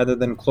ships rather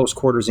than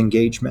close-quarters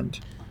engagement.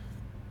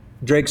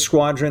 Drake's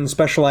squadron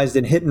specialized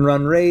in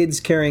hit-and-run raids,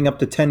 carrying up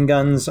to 10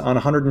 guns on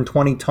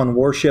 120-ton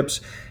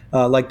warships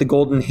like the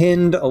Golden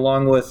Hind,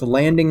 along with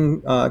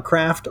landing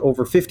craft.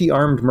 Over 50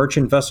 armed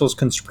merchant vessels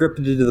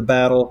conscripted to the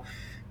battle.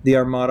 The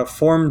Armada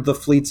formed the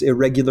fleet's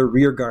irregular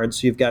rearguard.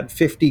 So you've got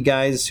 50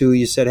 guys who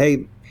you said,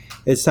 hey,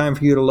 it's time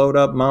for you to load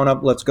up, mount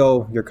up, let's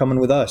go. You're coming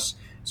with us.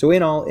 So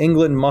in all,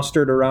 England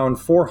mustered around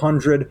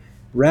 400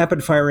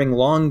 rapid-firing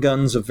long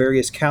guns of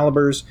various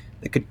calibers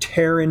that could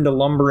tear into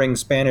lumbering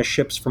Spanish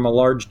ships from a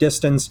large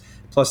distance,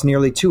 plus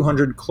nearly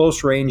 200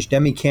 close-range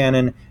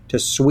demi-cannon to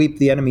sweep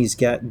the enemy's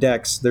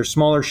decks. Their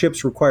smaller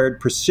ships required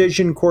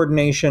precision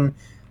coordination,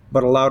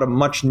 but allowed a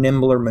much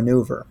nimbler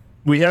maneuver.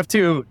 We have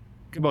to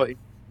think about,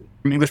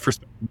 from English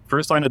perspective,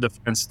 first line of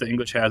defense the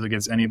English has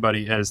against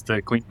anybody is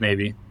the Queen's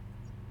Navy.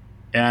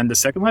 And the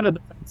second line of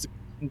defense,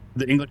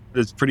 the English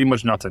is pretty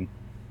much nothing.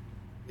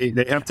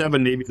 They have to have a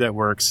navy that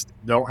works.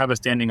 They don't have a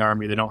standing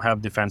army. They don't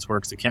have defense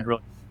works. They can't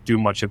really do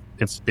much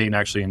if Spain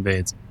actually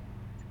invades.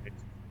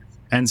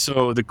 And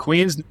so the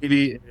Queen's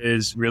Navy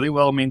is really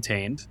well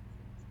maintained.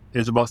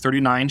 There's about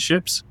 39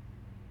 ships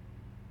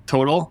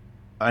total.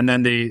 And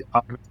then they,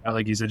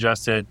 like you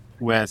suggested,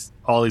 with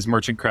all these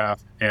merchant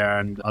craft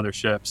and other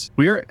ships.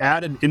 We are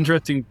at an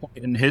interesting point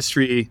in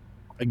history,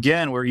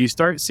 again, where you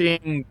start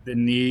seeing the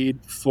need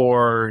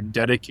for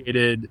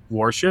dedicated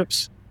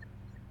warships,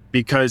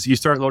 because you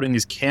start loading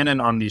these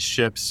cannon on these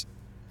ships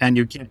and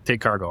you can't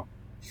take cargo.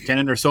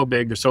 Cannon are so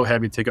big, they're so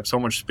heavy, take up so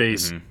much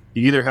space. Mm-hmm.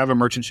 You either have a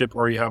merchant ship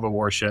or you have a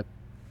warship.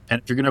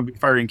 And if you're going to be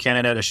firing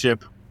cannon at a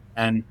ship,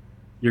 and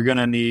you're going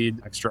to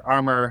need extra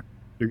armor,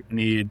 you're going to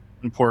need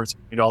imports,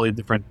 you need all these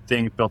different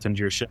things built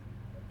into your ship.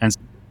 And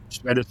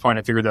at this point,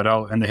 I figured that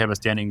out, and they have a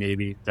standing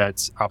navy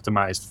that's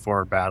optimized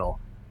for battle.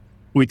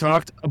 We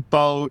talked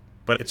about...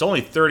 But it's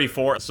only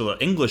 34. So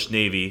the English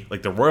Navy,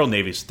 like the Royal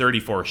Navy, is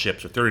 34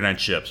 ships or 39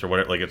 ships or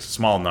whatever. Like it's a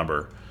small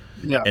number.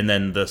 Yeah. And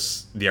then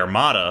the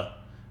Armada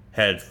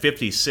had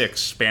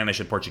 56 Spanish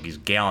and Portuguese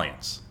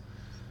galleons.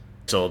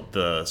 So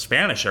the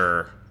Spanish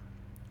are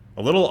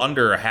a little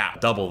under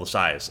double the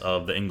size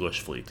of the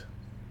English fleet,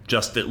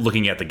 just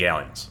looking at the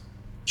galleons.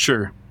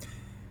 Sure.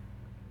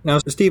 Now,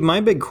 Steve, my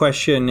big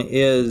question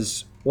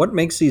is, what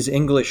makes these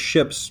English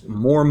ships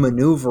more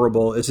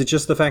maneuverable? Is it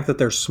just the fact that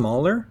they're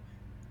smaller?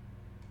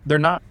 They're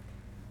not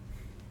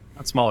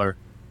smaller.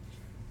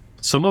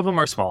 Some of them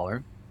are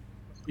smaller.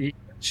 The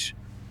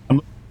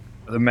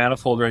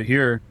manifold right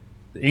here,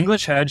 the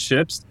English had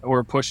ships that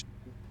were pushing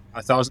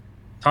 1,000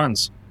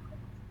 tons.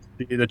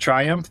 The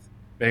Triumph,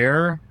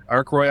 Bear,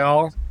 Ark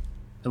Royale,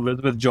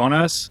 Elizabeth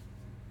Jonas,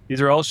 these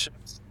are all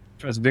ships.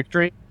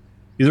 Victory,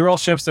 these are all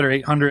ships that are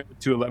 800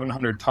 to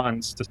 1,100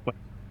 tons displaced.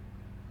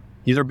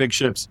 These are big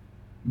ships.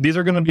 These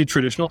are going to be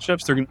traditional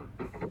ships. They're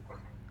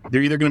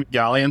either going to be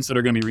galleons that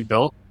are going to be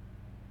rebuilt,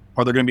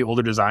 or they're going to be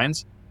older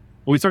designs.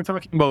 When we start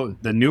talking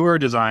about the newer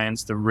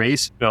designs, the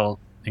race-built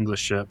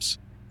English ships,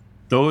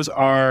 those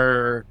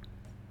are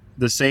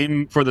the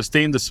same for the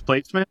same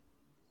displacement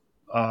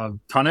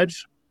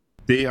tonnage.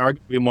 They are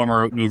going to be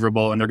more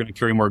maneuverable, and they're going to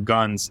carry more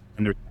guns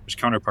than their Spanish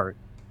counterpart.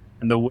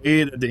 And the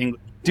way that the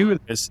English do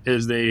this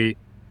is they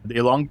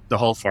elongate the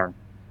hull form,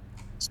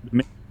 so they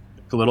make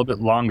it a little bit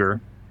longer,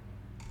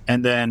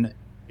 and then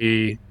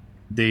they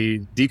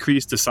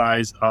decrease the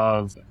size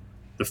of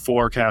the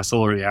forecastle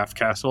or the aft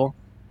castle.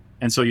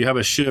 And so you have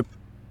a ship,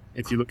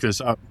 if you look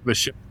this up, the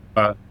ship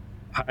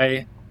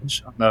high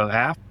on the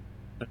aft,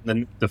 and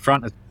then the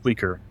front is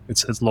sleeker,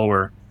 it's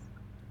lower.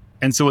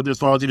 And so what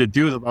this allows you to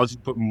do is it allows you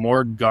to put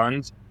more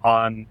guns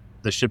on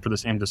the ship for the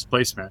same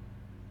displacement.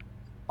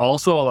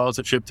 Also allows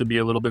the ship to be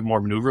a little bit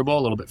more maneuverable,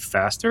 a little bit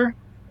faster,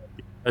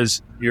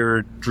 as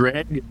your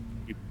drag.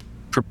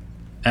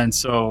 And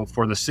so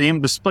for the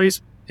same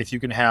displacement, if you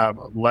can have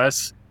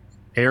less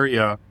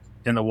area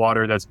in the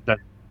water that's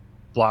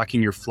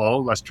blocking your flow,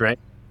 less drag,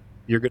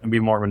 you're going to be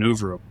more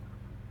maneuverable.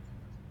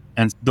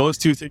 And those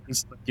two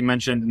things, like you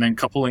mentioned, and then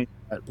coupling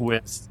that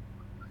with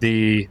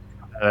the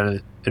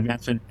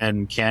advancement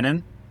in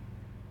cannon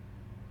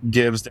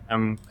gives them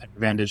an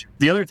advantage.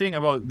 The other thing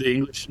about the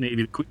English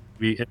Navy, the Queen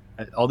Navy,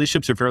 all these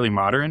ships are fairly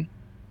modern.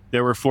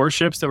 There were 4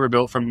 ships that were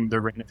built from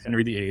the reign of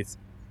Henry VIII.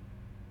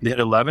 They had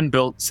 11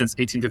 built since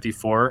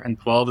 1854 and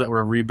 12 that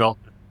were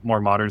rebuilt to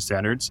more modern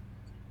standards.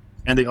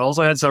 And they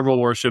also had several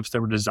warships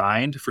that were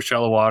designed for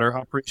shallow water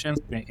operations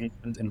in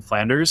England and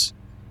Flanders.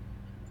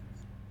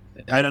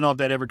 I don't know if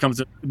that ever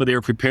comes up, but they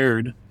were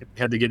prepared if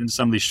they had to get into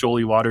some of these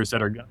shoaly waters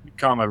that are going to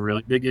become a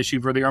really big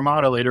issue for the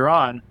Armada later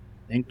on.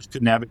 The English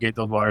could navigate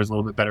those waters a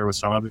little bit better with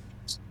some of it.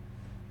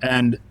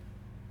 And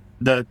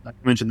like I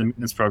mentioned, the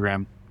maintenance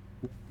program.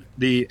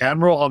 The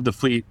Admiral of the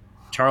Fleet,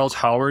 Charles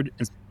Howard,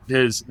 in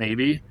his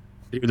Navy,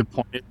 he was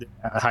appointed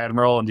High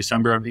Admiral in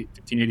December of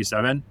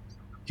 1587.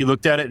 He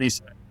looked at it and he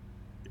said,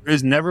 there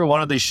is never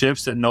one of these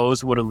ships that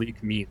knows what a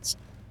leak means,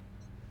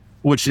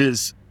 which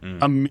is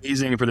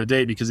amazing for the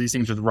day because these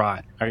things just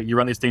rot. Right? You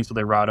run these things till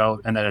they rot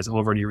out and that is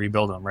over and you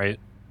rebuild them, right?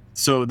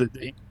 So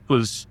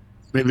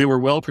they were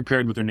well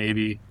prepared with their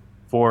Navy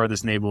for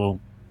this naval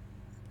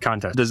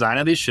contest. The design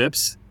of these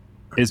ships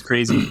is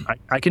crazy.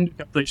 I can do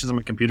calculations on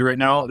my computer right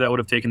now that would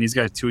have taken these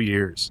guys 2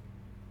 years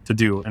to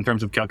do in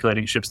terms of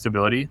calculating ship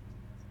stability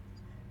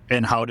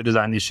and how to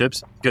design these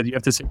ships. Because you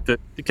have to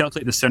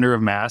calculate the center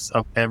of mass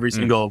of every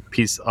single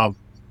piece of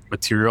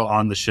material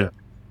on the ship.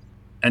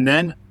 And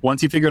then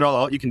once you figure it all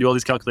out, you can do all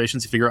these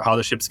calculations to figure out how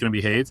the ship's going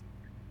to behave.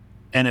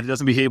 And if it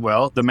doesn't behave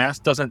well, the mass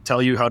doesn't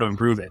tell you how to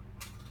improve it.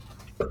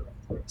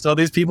 So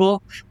these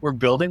people were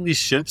building these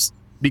ships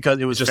because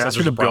it was just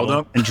faster to build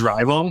them and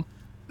drive them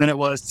than it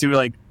was to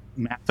like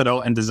map it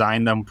out and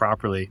design them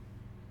properly.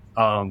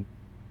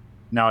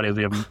 Nowadays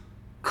we have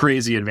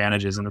crazy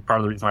advantages, and they're part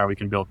of the reason why we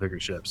can build bigger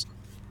ships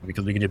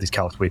because we can do these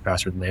calcs way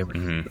faster than they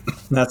ever.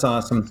 That's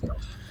awesome.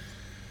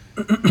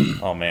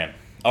 Oh man!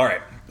 All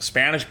right,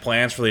 Spanish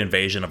plans for the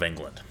invasion of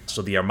England.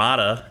 So the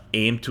Armada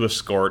aimed to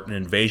escort an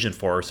invasion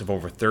force of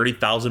over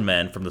 30,000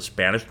 men from the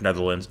Spanish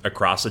Netherlands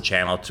across the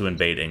Channel to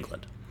invade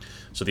England.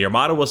 So the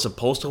Armada was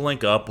supposed to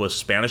link up with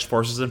Spanish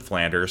forces in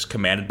Flanders,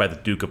 commanded by the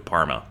Duke of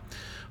Parma.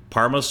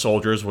 Parma's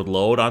soldiers would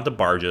load onto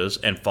barges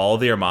and follow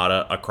the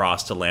Armada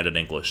across to land in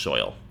English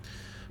soil.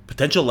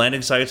 Potential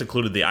landing sites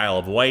included the Isle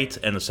of Wight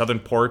and the southern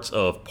ports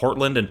of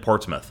Portland and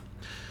Portsmouth.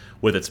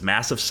 With its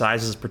massive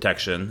size as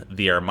protection,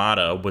 the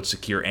Armada would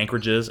secure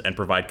anchorages and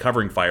provide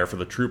covering fire for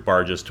the troop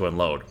barges to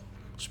unload.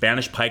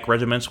 Spanish pike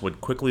regiments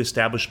would quickly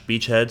establish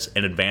beachheads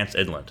and advance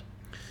inland.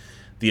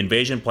 The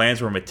invasion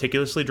plans were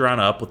meticulously drawn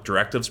up with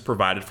directives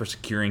provided for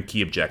securing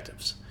key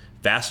objectives.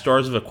 Vast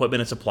stores of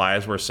equipment and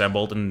supplies were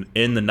assembled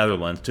in the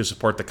Netherlands to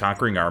support the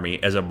conquering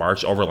army as it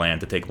marched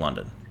overland to take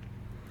London.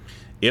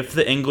 If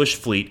the English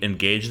fleet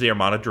engaged the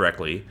Armada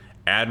directly,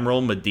 Admiral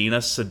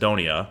Medina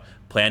Sidonia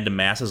planned to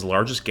mass his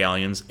largest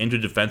galleons into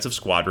defensive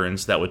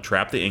squadrons that would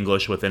trap the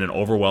English within an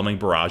overwhelming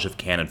barrage of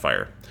cannon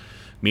fire.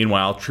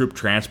 Meanwhile, troop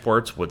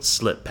transports would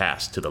slip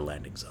past to the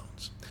landing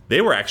zones. They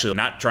were actually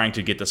not trying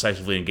to get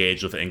decisively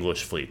engaged with the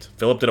English fleet.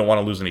 Philip didn't want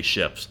to lose any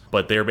ships,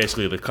 but they were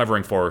basically the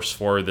covering force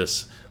for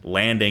this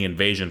landing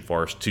invasion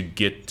force to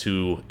get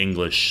to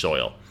English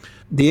soil.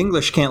 The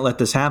English can't let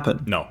this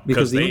happen. No.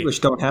 Because the English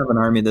don't have an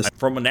army this.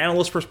 From an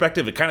analyst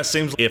perspective, it kind of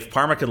seems if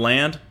Parma could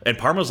land, and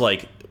Parma's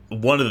like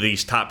one of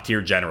these top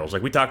tier generals.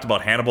 Like we talked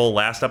about Hannibal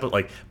last episode,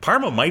 like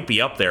Parma might be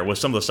up there with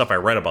some of the stuff I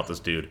read about this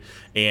dude.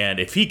 And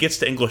if he gets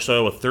to English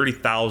soil with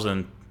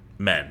 30,000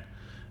 men,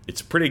 it's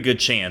a pretty good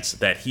chance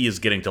that he is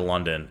getting to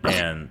London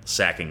and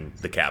sacking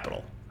the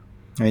capital.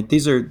 Right.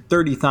 These are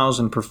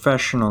 30,000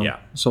 professional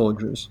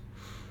soldiers.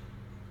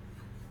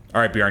 All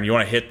right, Bjorn, you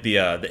want to hit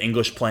the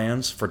English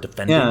plans for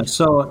defending? Yeah,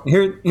 so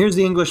here's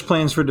the English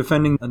plans for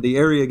defending the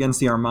area against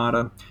the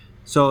Armada.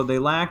 So they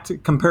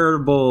lacked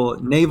comparable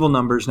naval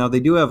numbers. Now, they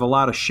do have a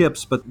lot of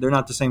ships, but they're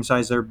not the same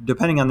size. They're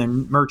depending on their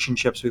merchant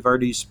ships. We've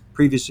already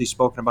previously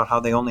spoken about how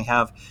they only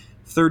have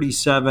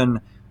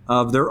 37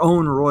 of their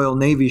own Royal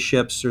Navy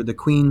ships, or the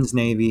Queen's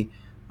Navy.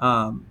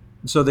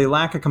 So they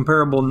lack a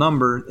comparable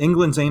number.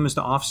 England's aim is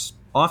to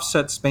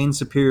offset Spain's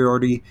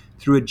superiority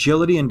through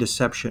agility and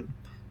deception.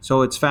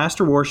 So its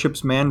faster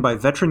warships manned by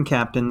veteran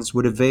captains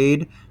would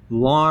evade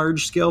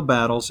large-scale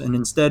battles and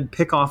instead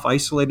pick off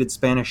isolated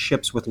Spanish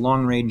ships with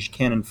long-range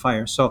cannon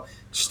fire. So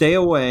stay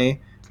away,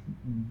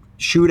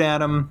 shoot at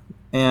them,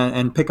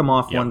 and pick them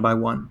off one by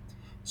one.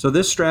 So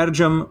this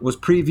stratagem was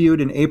previewed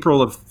in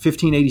April of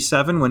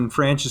 1587 when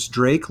Francis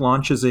Drake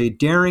launches a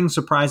daring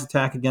surprise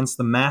attack against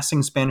the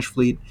massing Spanish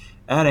fleet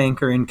at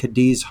anchor in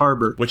Cadiz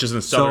harbor. Which is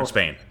in southern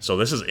Spain. So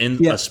this is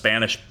in a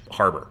Spanish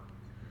harbor.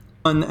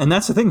 And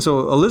that's the thing.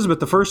 So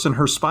Elizabeth I and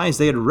her spies,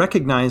 they had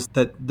recognized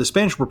that the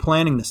Spanish were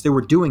planning this. They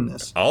were doing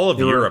this. All of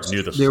Europe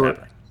knew this was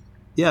happening.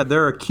 Yeah,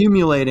 they're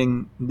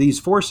accumulating these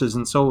forces.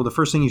 And so the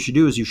first thing you should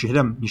do is you should hit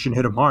them. You should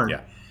hit them hard.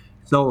 Yeah.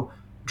 So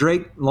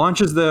Drake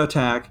launches the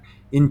attack.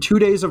 In 2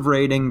 days of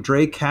raiding,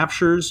 Drake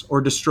captures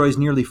or destroys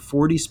nearly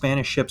 40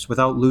 Spanish ships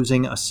without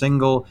losing a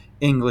single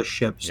English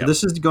ship. So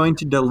this is going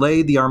to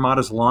delay the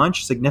Armada's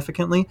launch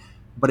significantly,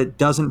 but it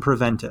doesn't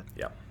prevent it.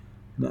 Yeah.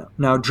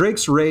 Now,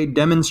 Drake's raid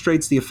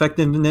demonstrates the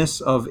effectiveness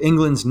of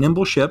England's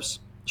nimble ships,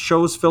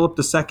 shows Philip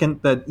II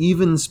that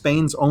even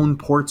Spain's own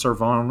ports are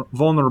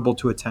vulnerable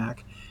to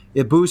attack.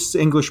 It boosts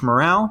English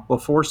morale while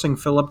forcing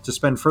Philip to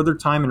spend further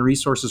time and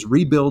resources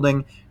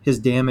rebuilding his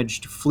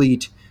damaged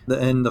fleet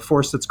and the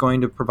force that's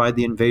going to provide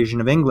the invasion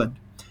of England.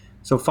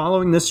 So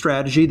following this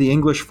strategy, the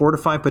English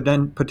fortify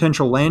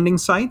potential landing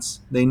sites.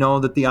 They know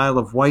that the Isle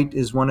of Wight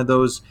is one of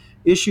those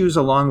issues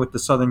along with the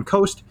southern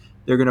coast.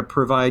 They're going to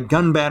provide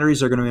gun batteries.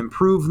 They're going to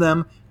improve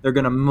them. They're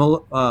going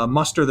to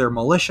muster their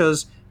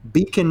militias.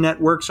 Beacon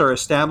networks are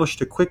established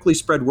to quickly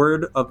spread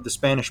word of the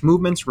Spanish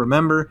movements.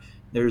 Remember,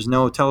 there's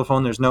no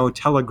telephone, there's no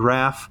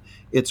telegraph.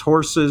 It's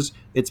horses,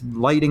 it's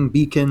lighting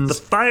beacons. The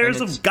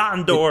fires of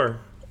Gondor.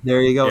 There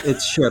you go.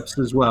 It's ships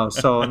as well.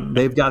 So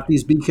they've got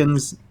these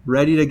beacons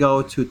ready to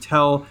go to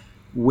tell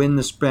when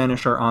the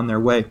Spanish are on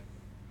their way.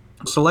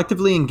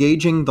 Selectively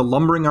engaging the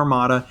lumbering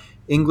armada,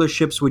 English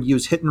ships would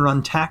use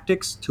hit-and-run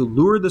tactics to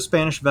lure the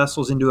Spanish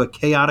vessels into a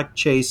chaotic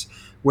chase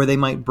where they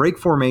might break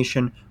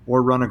formation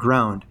or run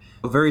aground.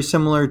 Very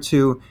similar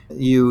to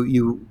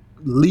you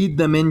lead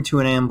them into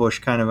an ambush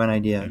kind of an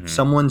idea. Mm-hmm.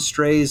 Someone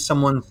strays,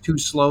 someone's too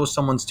slow,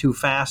 someone's too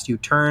fast, you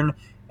turn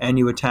and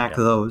you attack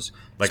those.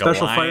 Like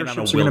Special fire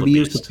ships are going to be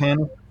used to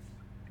panic.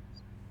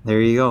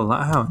 There you go.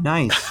 Wow,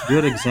 nice.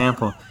 Good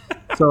example.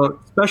 So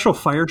special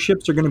fire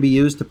ships are going to be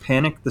used to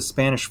panic the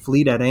Spanish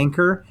fleet at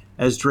anchor,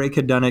 as Drake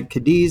had done at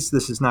Cadiz.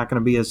 This is not going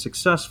to be as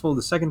successful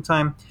the second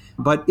time.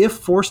 But if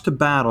forced to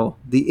battle,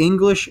 the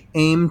English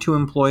aim to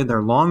employ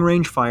their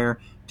long-range fire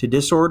to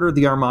disorder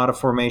the Armada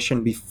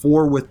formation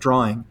before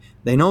withdrawing.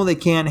 They know they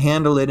can't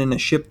handle it in a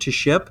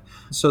ship-to-ship,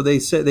 so they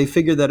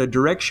figure that a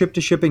direct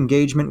ship-to-ship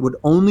engagement would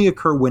only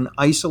occur when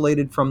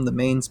isolated from the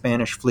main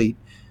Spanish fleet.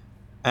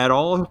 At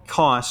all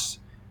costs,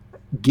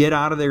 get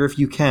out of there if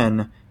you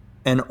can,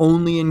 and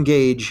only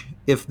engage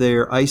if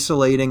they're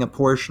isolating a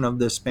portion of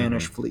the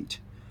Spanish fleet.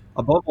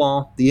 Above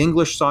all, the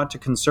English sought to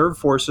conserve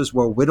forces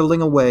while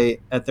whittling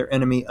away at their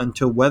enemy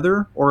until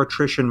weather or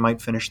attrition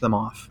might finish them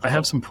off. I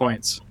have some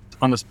points.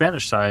 On the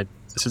Spanish side,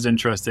 this is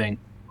interesting.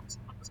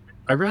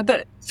 I read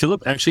that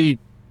Philip actually,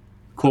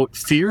 quote,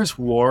 fears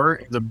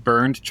war, the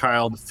burned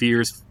child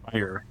fears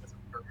fire,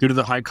 due to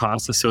the high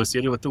costs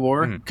associated with the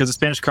war, because the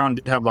Spanish crown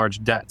did have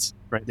large debts,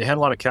 right? They had a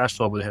lot of cash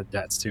flow, but they had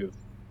debts too.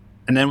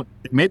 And then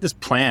they made this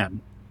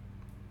plan,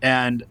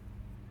 and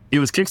it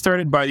was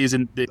kickstarted by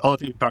all the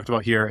things we talked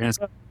about here, and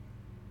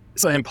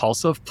it's an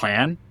impulsive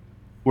plan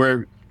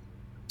where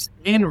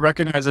Spain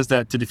recognizes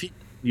that to defeat,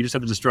 you just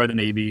have to destroy the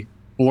Navy,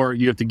 or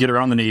you have to get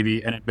around the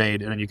Navy and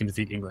invade, and then you can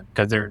defeat England,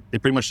 because they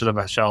pretty much should have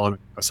a shell and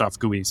a soft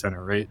GUI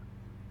center, right?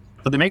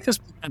 But they make this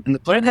plan, and the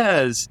plan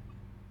has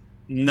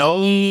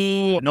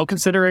no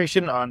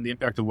consideration on the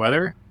impact of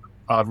weather,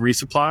 of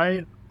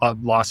resupply,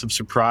 of loss of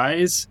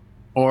surprise,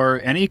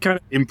 or any kind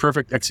of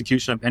imperfect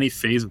execution of any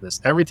phase of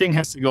this. Everything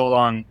has to go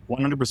along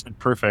 100%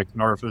 perfect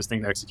in order for this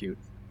thing to execute.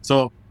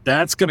 So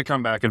that's going to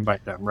come back and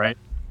bite them, right?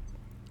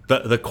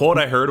 The quote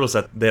I heard was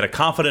that they had a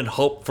confident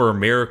hope for a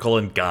miracle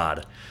in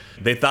God.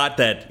 They thought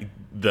that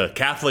the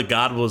Catholic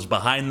God was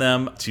behind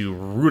them to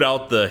root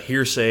out the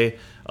heresy,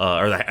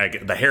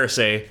 the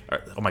heresy.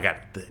 Oh my God,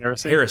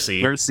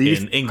 heresy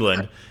in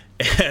England.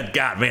 And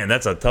God, man,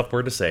 that's a tough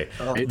word to say.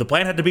 The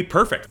plan had to be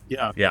perfect.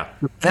 Yeah,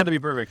 it had to be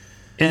perfect.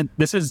 And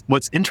this is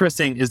what's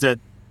interesting is that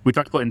we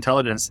talked about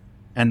intelligence,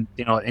 and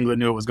England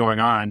knew what was going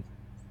on.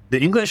 The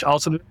English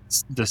also,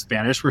 the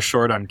Spanish were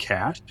short on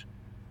cash,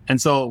 and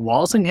so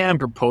Walsingham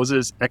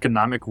proposes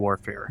economic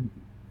warfare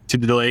to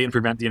delay and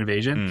prevent the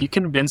invasion. He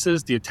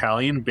convinces the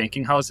Italian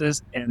banking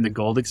houses and the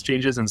gold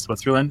exchanges in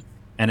Switzerland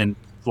and in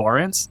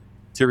Florence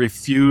to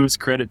refuse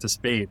credit to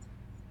Spain,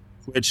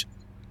 which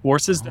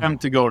forces them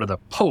to go to the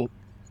Pope.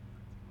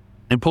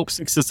 And Pope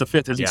Sixtus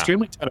V is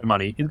extremely tight on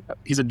money.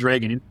 He's a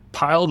dragon. He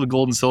piled the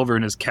gold and silver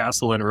in his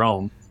castle in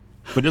Rome,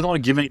 but doesn't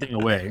want to give anything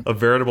away. A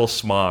veritable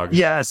smog.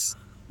 Yes.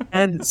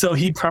 And so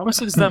he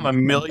promises them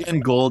 1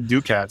 million gold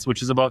ducats,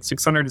 which is about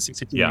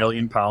 662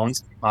 million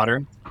pounds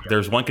modern.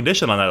 There's one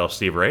condition on that, though,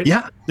 Steve, right?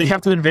 Yeah, they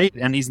have to invade,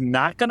 and he's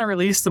not going to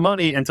release the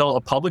money until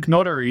a public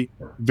notary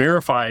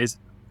verifies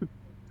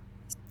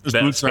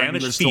that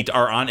Spanish feet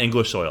are on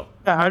English soil.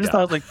 Yeah, I just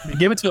thought,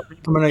 give it to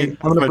I'm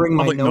gonna bring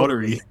my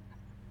notary.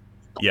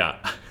 Yeah.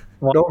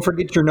 Well, don't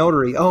forget your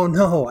notary. Oh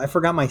no, I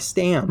forgot my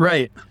stamp.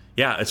 Right.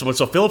 Yeah,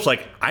 so Philip's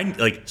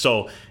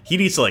so he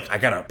needs to I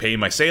gotta pay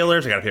my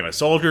sailors, I gotta pay my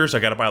soldiers, I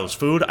gotta buy all this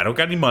food, I don't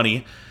got any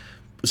money,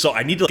 so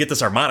I need to get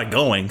this armada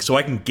going so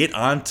I can get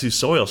onto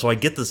soil, so I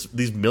get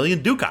these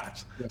million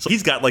ducats. Yeah. So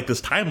he's got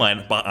this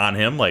timeline on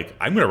him,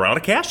 I'm gonna run out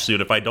of cash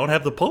soon if I don't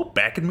have the Pope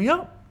backing me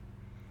up.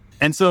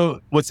 And so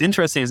what's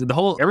interesting is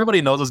that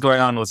everybody knows what's going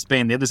on with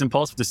Spain. They have this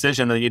impulsive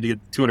decision that they need to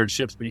get 200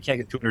 ships, but you can't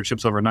get 200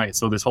 ships overnight.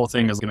 So this whole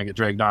thing is going to get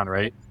dragged on,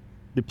 right?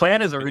 The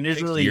plan is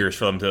originally... years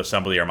for them to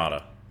assemble the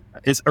Armada.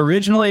 It's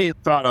originally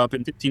thought up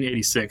in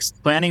 1586,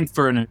 planning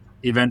for an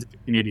event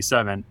in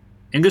 1587.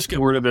 English get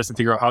word of this and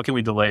figure out how can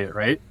we delay it,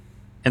 right?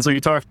 And so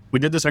we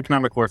did this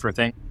economic warfare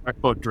thing, talked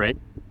about Drake.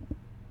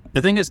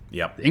 The thing is,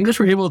 the English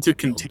were able to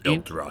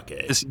contain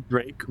this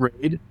Drake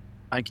raid.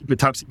 I keep it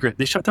top secret.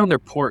 They shut down their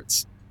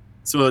ports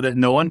so that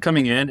no one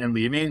coming in and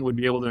leaving would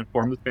be able to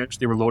inform the Spanish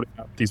they were loading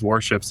up these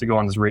warships to go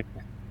on this raid.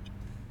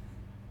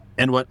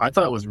 And what I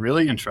thought was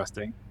really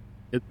interesting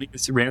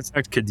is he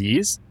ransacked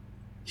Cadiz.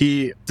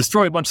 He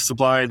destroyed a bunch of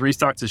supplies,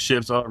 restocked his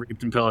ships, all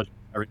raped and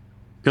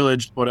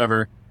pillaged,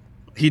 whatever.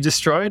 He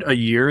destroyed a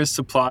year's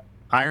supply of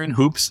iron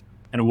hoops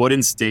and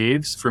wooden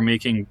staves for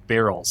making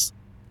barrels.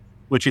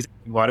 Which is,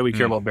 why do we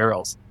care about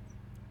barrels?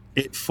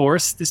 It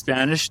forced the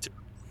Spanish to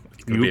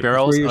make new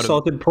barrels. Where your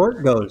salted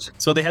pork goes.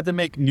 So they had to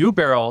make new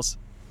barrels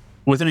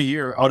within a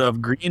year out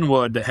of green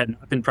wood that had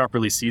not been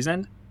properly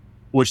seasoned,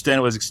 which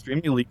then was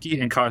extremely leaky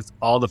and caused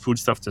all the food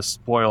stuff to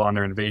spoil on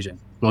their invasion.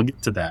 We'll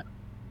get to that.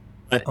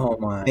 But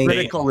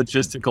critical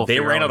logistical. They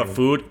ran out of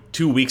food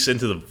 2 weeks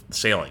into the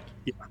sailing.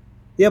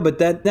 Yeah, but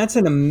that's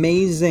an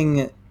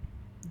amazing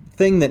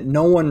thing that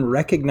no one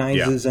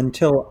recognizes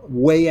until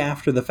way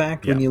after the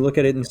fact when you look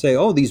at it and say,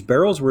 oh, these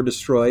barrels were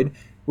destroyed,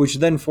 which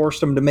then forced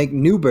them to make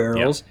new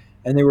barrels,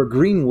 and they were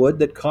green wood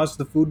that caused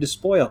the food to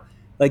spoil.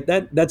 Like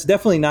that's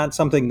definitely not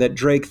something that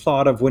Drake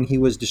thought of when he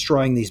was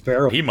destroying these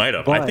barrels. He might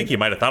have. I think he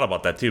might have thought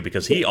about that too,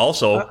 because he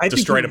also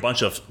destroyed a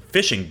bunch of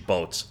fishing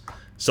boats.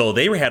 So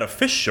they had a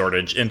fish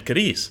shortage in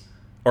Cadiz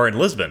or in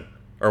Lisbon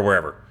or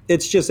wherever.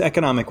 It's just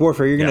economic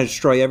warfare. You're going to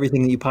destroy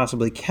everything that you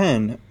possibly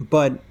can.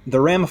 But the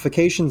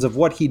ramifications of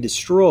what he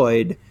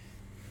destroyed,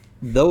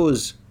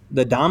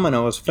 the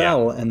dominoes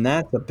fell, and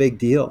that's a big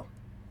deal.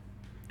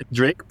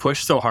 Drake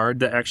pushed so hard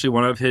that actually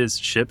one of his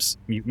ships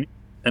mutinied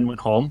and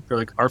went home. They're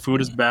like, our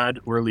food is bad,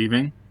 we're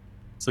leaving.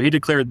 So he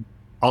declared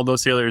all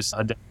those sailors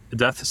a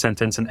death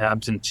sentence in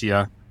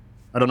absentia.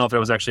 I don't know if it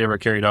was actually ever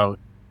carried out.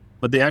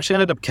 But they actually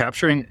ended up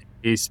capturing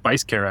a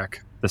spice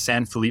carrack, the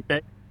San Felipe,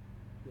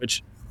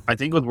 which I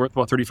think was worth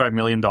about $35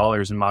 million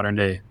in modern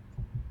day.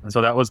 And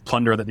so that was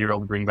plunder that they were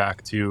able to bring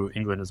back to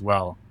England as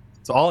well.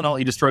 So all in all,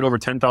 he destroyed over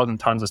 10,000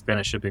 tons of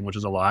Spanish shipping, which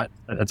is a lot.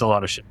 That's a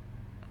lot of shipping.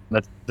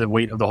 That's the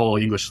weight of the whole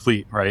English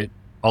fleet, right?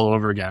 All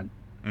over again.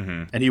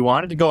 Mm-hmm. And he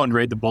wanted to go and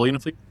raid the bullion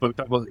fleet, but we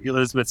talked about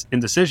Elizabeth's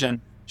indecision.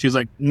 She was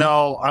like,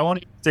 no, I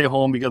want to stay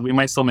home because we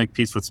might still make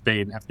peace with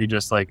Spain after you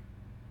just like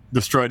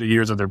destroyed the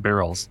years of their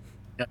barrels.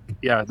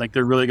 Yeah, like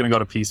they're really going to go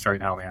to peace right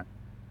now, man.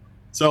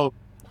 So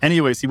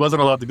anyways, he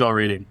wasn't allowed to go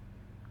raiding.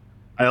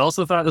 I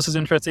also thought this was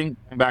interesting,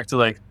 back to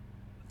like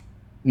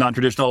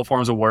non-traditional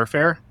forms of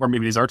warfare, or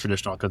maybe these are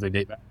traditional because they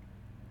date back.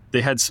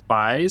 They had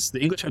spies.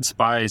 The English had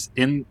spies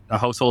in the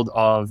household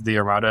of the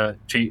Armada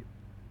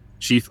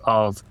chief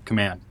of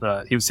command.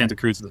 He was Santa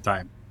Cruz at the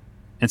time.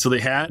 And so they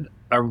had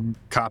a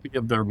copy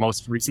of their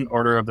most recent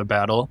order of the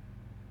battle,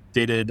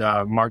 dated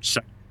March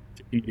 2nd,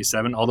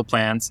 1587, all the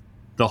plans,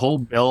 the whole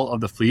bill of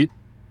the fleet.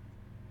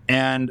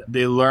 And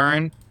they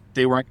learned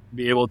they weren't going to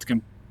be able to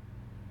complete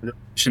the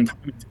mission time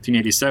in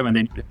 1587.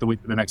 They needed to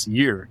wait for the next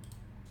year.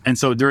 And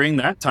so during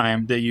that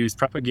time, they used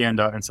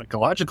propaganda and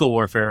psychological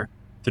warfare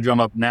to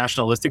drum up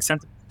nationalistic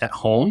sentiment at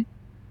home.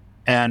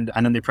 And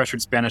then they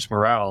pressured Spanish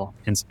morale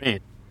in Spain.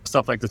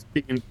 Stuff like the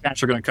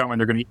Spanish are going to come and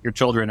they're going to eat your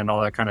children and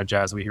all that kind of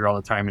jazz we hear all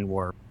the time in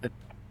war.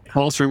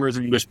 False rumors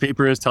in English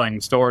papers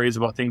telling stories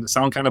about things that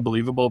sound kind of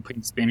believable,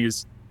 paint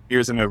Spanish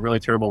ears in a really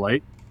terrible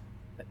light.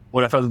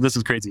 What I thought, this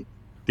is crazy.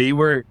 They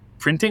were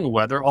printing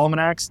weather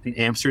almanacs in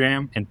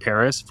Amsterdam and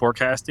Paris,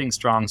 forecasting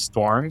strong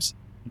storms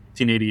in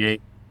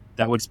 1588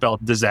 that would spell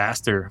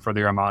disaster for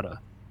the Armada.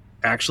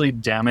 Actually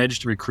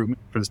damaged recruitment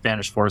for the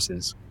Spanish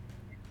forces,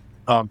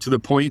 to the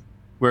point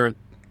where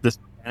the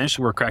Spanish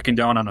were cracking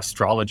down on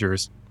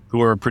astrologers who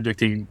were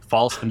predicting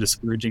false and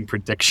discouraging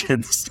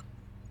predictions.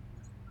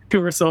 Who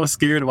were so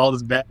scared of all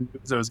this bad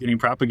news that was getting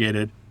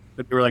propagated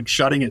that they were like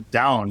shutting it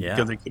down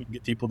because they couldn't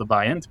get people to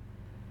buy into it.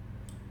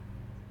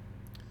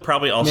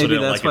 Probably also maybe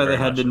didn't that's like why it they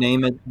very had much. to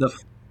name it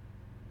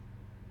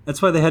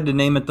That's why they had to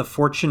name it the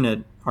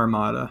Fortunate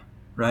Armada,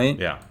 right?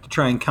 Yeah. To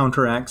try and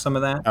counteract some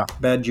of that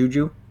bad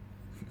juju.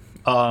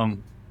 Yeah,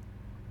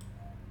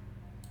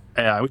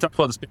 we talked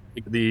about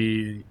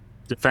the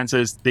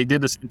defenses. They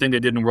did the same thing they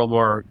did in World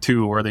War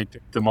II, where they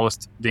took the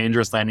most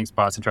dangerous landing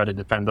spots and tried to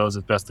defend those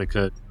as best they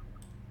could.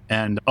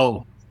 And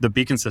the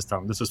beacon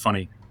system. This was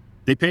funny.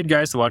 They paid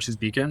guys to watch these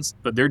beacons,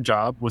 but their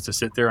job was to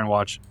sit there and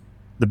watch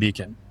the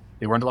beacon.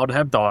 They weren't allowed to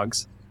have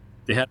dogs.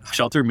 They had a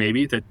shelter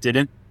maybe that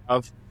didn't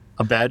have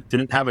a bed,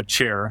 didn't have a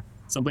chair.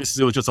 Some places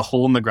it was just a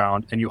hole in the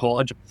ground, and your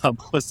whole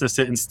job was to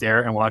sit and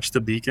stare and watch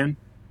the beacon.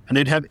 And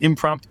they'd have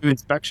impromptu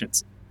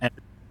inspections. And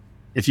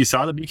if you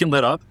saw the beacon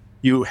lit up,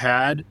 you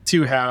had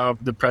to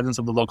have the presence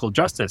of the local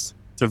justice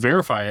to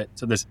verify it,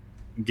 to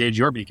engage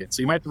your beacon.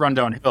 So you might have to run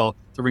downhill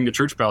to ring the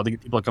church bell to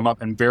get people to come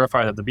up and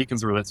verify that the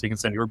beacons were lit so you can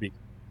send your beacon.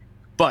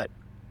 But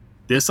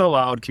This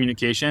allowed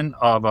communication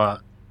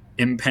of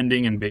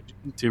impending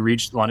invasion to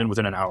reach London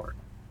within an hour.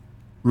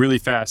 Really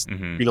fast,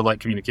 speed of light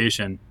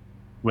communication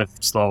with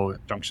slow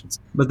junctions.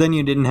 But then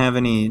you didn't have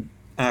any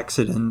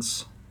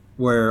accidents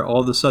where all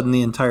of a sudden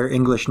the entire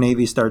English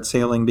Navy starts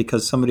sailing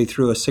because somebody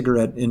threw a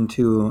cigarette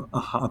into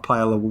a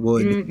pile of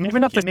wood. Maybe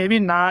not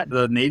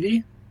the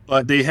Navy,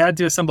 but they had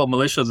to assemble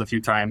militias a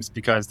few times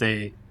because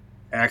they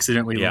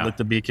accidentally lit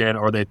the beacon,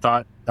 or they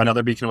thought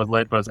another beacon was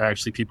lit, but it's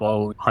actually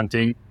people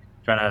hunting,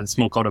 trying to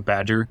smoke out a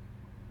badger,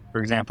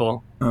 for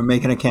example. Or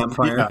making a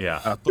campfire.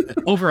 Yeah. But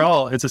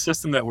overall, it's a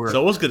system that works.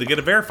 So it was good to get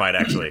it verified,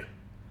 actually.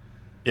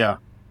 Yeah.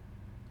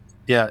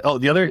 Oh,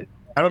 the other,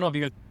 I don't know if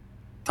you guys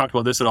talked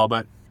about this at all,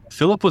 but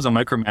Philip was a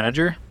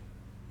micromanager,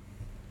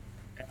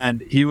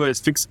 and he was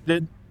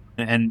fixated.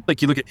 And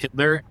like you look at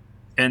Hitler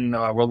in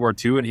World War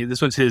II, and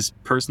this was his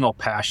personal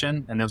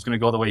passion, and it was going to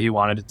go the way he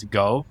wanted it to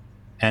go,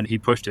 and he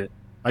pushed it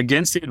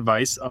against the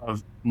advice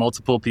of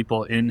multiple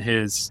people in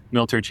his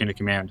military chain of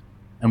command.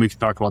 And we can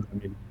talk about that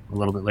maybe a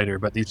little bit later,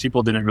 but these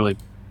people didn't really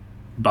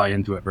buy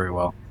into it very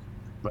well.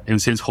 But it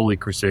was his holy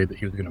crusade that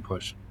he was going to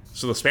push.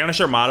 So the Spanish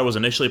Armada was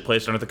initially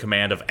placed under the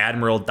command of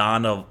Admiral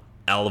Don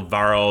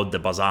Alvaro de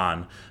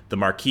Bazan, the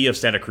Marquis of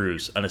Santa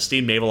Cruz, an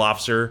esteemed naval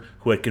officer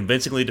who had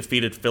convincingly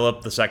defeated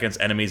Philip II's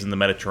enemies in the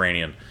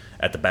Mediterranean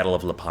at the Battle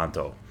of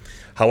Lepanto.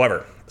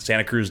 However,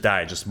 Santa Cruz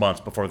died just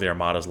months before the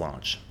Armada's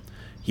launch.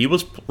 He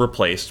was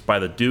replaced by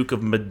the Duke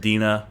of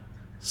Medina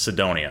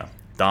Sidonia,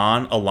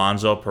 Don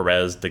Alonso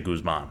Perez de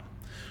Guzman,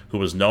 who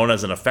was known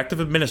as an effective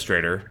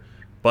administrator,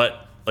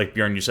 but like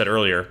Bjorn, you said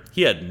earlier,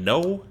 he had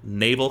no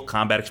naval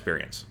combat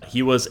experience.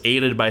 He was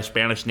aided by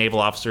Spanish naval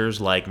officers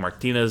like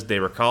Martinez de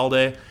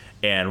Recalde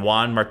and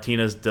Juan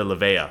Martinez de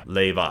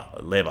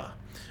Leyva,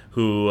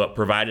 who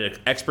provided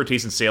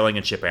expertise in sailing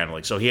and ship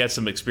handling. So he had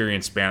some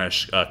experienced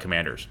Spanish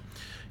commanders.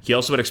 He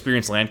also had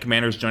experienced land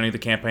commanders joining the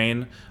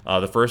campaign.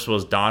 The first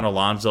was Don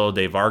Alonso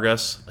de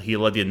Vargas. He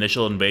led the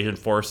initial invasion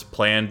force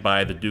planned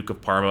by the Duke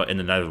of Parma in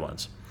the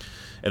Netherlands.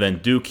 And then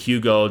Duke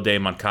Hugo de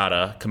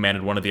Moncada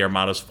commanded one of the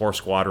Armada's 4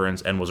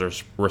 squadrons and was a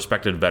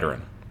respected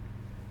veteran.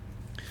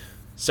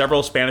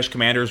 Several Spanish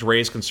commanders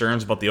raised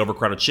concerns about the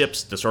overcrowded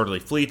ships, disorderly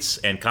fleets,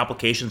 and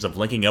complications of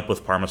linking up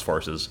with Parma's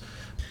forces.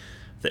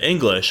 The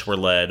English were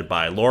led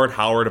by Lord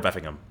Howard of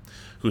Effingham,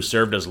 who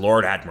served as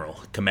Lord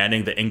Admiral,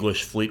 commanding the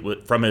English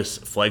fleet from his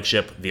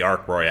flagship, the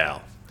Ark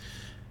Royale.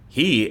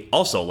 He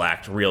also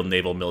lacked real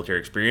naval military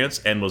experience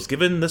and was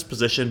given this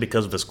position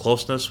because of his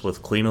closeness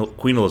with Queen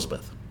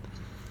Elizabeth.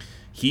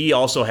 He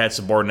also had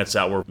subordinates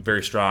that were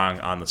very strong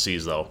on the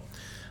seas, though.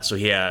 So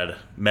he had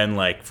men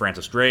like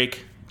Francis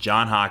Drake,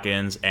 John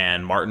Hawkins,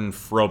 and Martin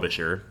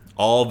Frobisher,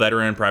 all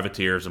veteran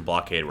privateers and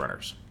blockade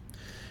runners.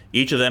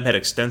 Each of them had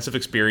extensive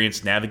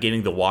experience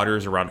navigating the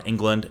waters around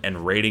England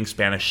and raiding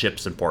Spanish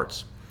ships and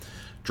ports.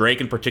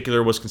 Drake, in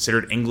particular, was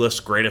considered England's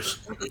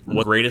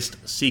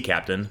greatest sea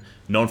captain,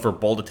 known for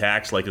bold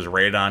attacks like his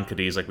raid on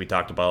Cadiz, like we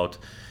talked about,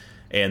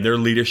 and their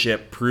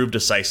leadership proved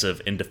decisive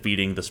in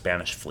defeating the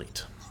Spanish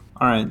fleet.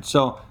 All right,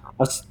 so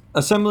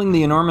assembling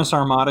the enormous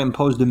armada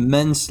imposed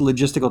immense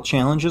logistical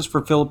challenges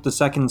for Philip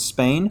II's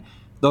Spain.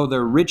 Though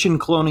they're rich in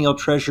colonial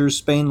treasures,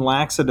 Spain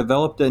lacks a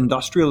developed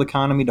industrial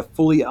economy to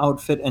fully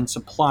outfit and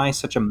supply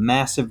such a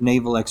massive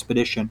naval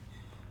expedition.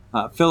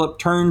 Philip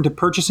turned to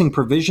purchasing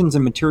provisions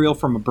and material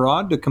from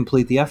abroad to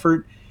complete the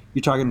effort.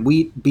 You're talking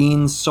wheat,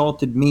 beans,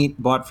 salted meat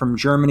bought from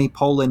Germany,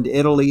 Poland,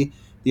 Italy.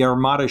 The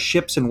Armada's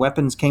ships and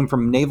weapons came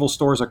from naval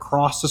stores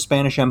across the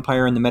Spanish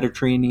Empire and the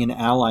Mediterranean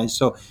allies.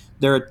 So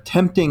they're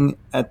attempting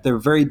at their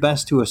very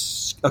best to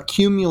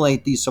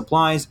accumulate these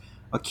supplies,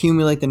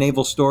 accumulate the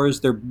naval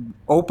stores. They're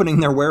opening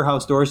their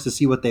warehouse doors to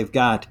see what they've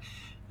got.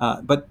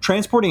 But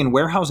transporting and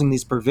warehousing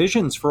these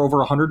provisions for over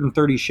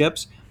 130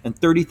 ships and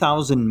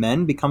 30,000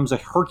 men becomes a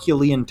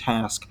Herculean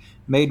task,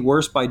 made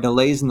worse by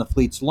delays in the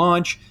fleet's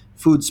launch.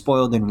 Food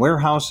spoiled in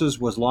warehouses,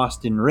 was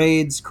lost in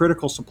raids.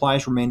 Critical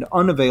supplies remained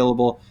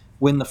unavailable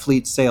when the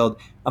fleet sailed.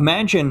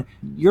 Imagine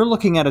you're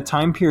looking at a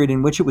time period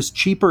in which it was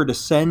cheaper to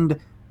send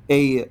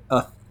a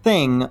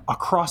thing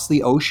across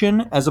the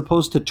ocean as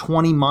opposed to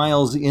 20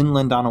 miles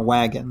inland on a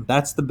wagon.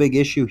 That's the big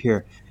issue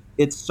here.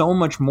 It's so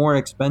much more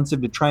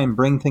expensive to try and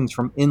bring things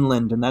from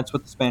inland, and that's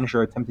what the Spanish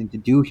are attempting to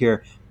do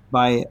here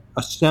by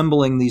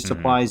assembling these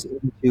supplies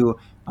into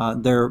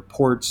their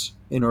ports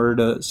in order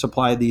to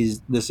supply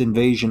this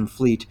invasion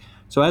fleet.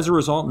 So as a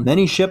result,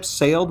 many ships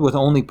sailed with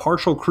only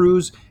partial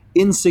crews,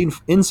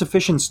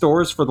 insufficient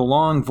stores for the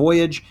long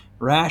voyage,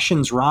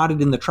 rations rotted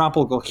in the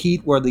tropical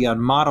heat where the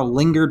Armada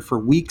lingered for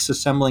weeks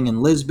assembling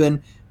in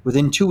Lisbon.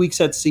 Within 2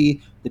 weeks at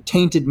sea, the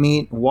tainted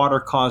meat and water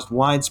caused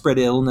widespread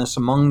illness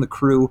among the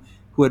crew,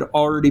 who had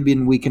already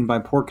been weakened by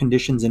poor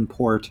conditions in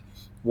port.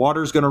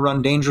 Water's going to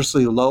run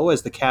dangerously low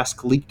as the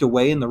cask leaked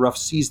away in the rough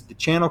seas at the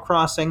Channel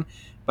crossing.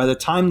 By the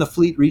time the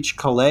fleet reached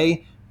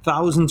Calais,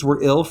 thousands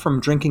were ill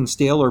from drinking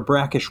stale or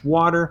brackish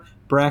water.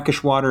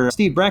 Brackish water,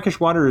 Steve, brackish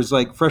water is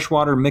like fresh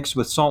water mixed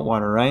with salt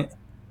water, right?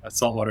 That's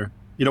salt water.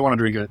 You don't want to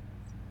drink it.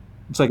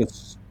 It's like a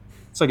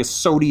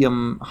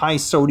high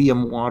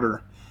sodium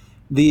water.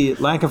 The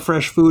lack of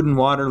fresh food and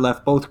water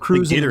left both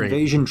crews and Gatorade.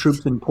 invasion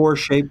troops in poor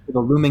shape for the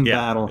looming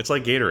battle. It's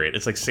like Gatorade.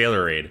 It's like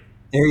Sailorade.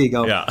 There you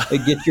go. Yeah.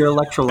 Get your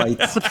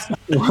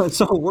electrolytes.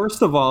 So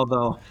worst of all,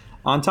 though,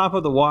 on top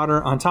of the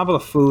water, on top of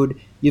the food,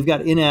 you've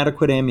got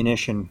inadequate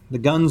ammunition. The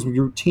guns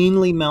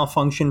routinely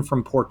malfunction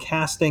from poor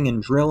casting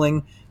and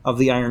drilling of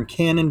the iron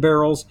cannon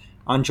barrels.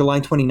 On July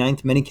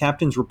 29th, many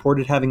captains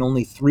reported having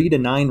only 3 to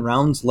 9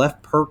 rounds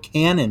left per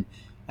cannon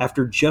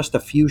after just a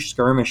few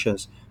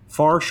skirmishes,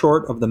 far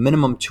short of the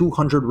minimum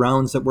 200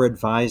 rounds that were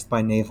advised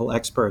by naval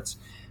experts.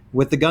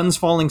 With the guns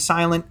falling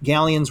silent,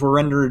 galleons were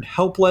rendered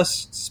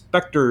helpless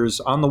specters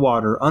on the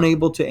water,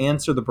 unable to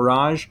answer the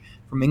barrage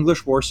from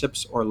English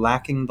warships or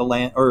lacking the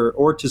land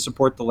or to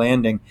support the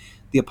landing.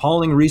 The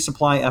appalling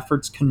resupply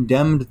efforts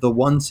condemned the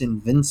once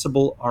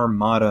invincible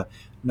Armada,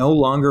 no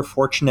longer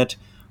fortunate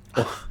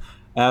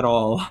at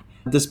all.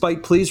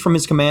 Despite pleas from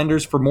his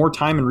commanders for more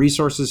time and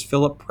resources,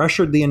 Philip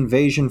pressured the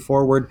invasion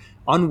forward,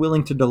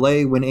 unwilling to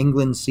delay when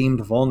England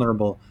seemed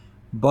vulnerable.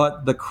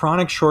 But the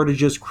chronic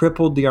shortages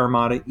crippled the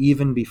Armada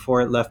even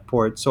before it left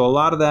port. So a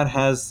lot of that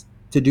has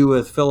to do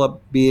with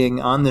Philip being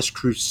on this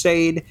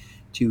crusade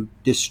to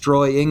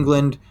destroy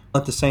England,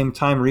 at the same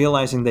time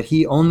realizing that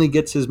he only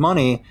gets his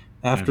money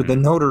after the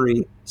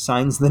notary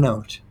signs the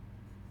note.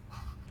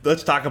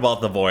 Let's talk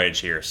about the voyage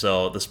here.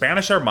 So the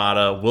Spanish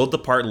Armada will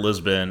depart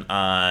Lisbon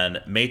on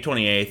May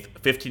 28th,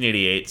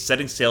 1588,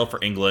 setting sail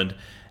for England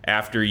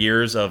after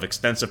years of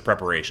extensive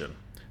preparation.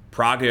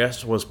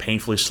 Progress was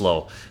painfully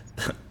slow.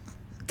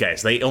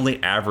 Guys, they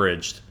only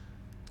averaged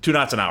 2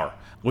 knots an hour,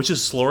 which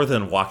is slower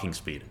than walking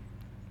speed.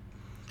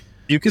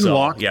 You can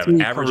walk. Yeah,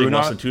 averaging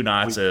less than 2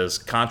 knots as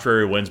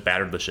contrary winds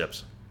battered the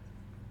ships.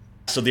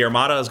 So the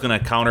Armada is going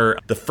to counter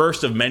the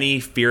first of many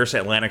fierce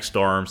Atlantic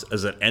storms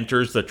as it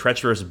enters the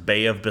treacherous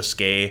Bay of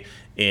Biscay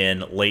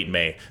in late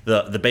May.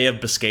 The Bay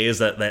of Biscay is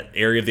that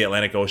area of the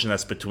Atlantic Ocean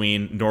that's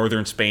between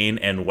northern Spain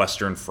and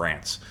western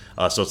France.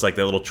 So it's like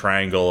that little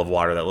triangle of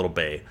water, that little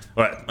bay,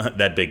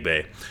 that big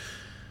bay.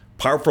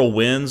 Powerful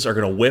winds are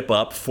going to whip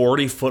up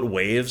 40-foot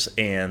waves,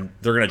 and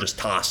they're going to just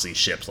toss these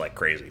ships like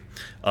crazy.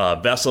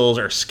 Vessels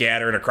are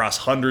scattered across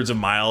hundreds of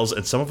miles,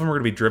 and some of them are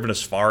going to be driven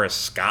as far as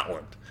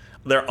Scotland.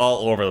 They're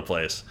all over the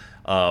place.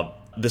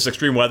 This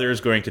extreme weather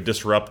is going to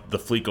disrupt the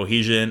fleet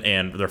cohesion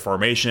and their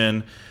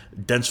formation.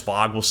 Dense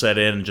fog will set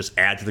in and just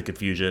add to the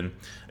confusion.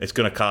 It's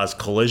going to cause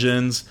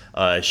collisions.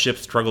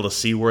 Ships struggle to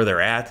see where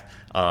they're at.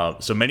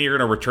 So many are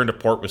going to return to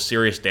port with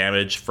serious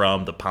damage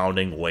from the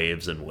pounding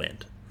waves and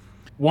wind.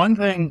 One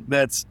thing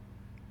that's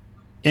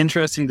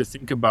interesting to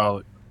think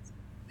about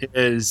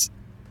is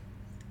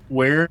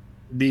where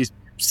these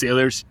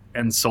sailors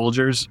and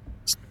soldiers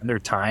spend their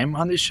time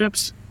on these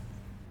ships.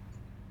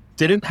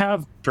 They didn't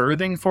have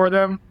berthing for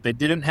them. They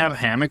didn't have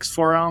hammocks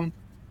for them.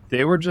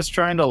 They were just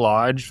trying to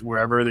lodge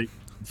wherever they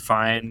could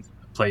find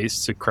a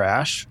place to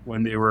crash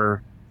when they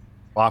were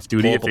off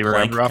duty, if they were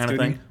ever off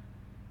duty.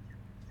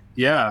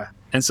 Yeah.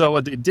 And so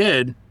what they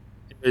did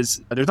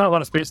is there's not a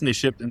lot of space in these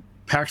ships, and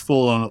packed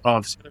full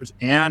of sailors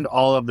and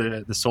all of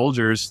the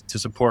soldiers to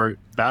support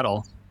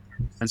battle.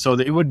 And so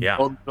they would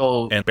build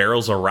little... And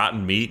barrels of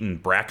rotten meat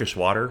and brackish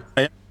water.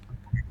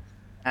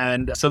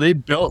 And so they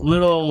built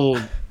little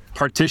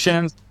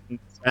partitions,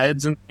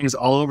 beds and things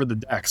all over the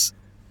decks,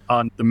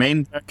 on the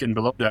main deck and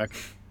below deck,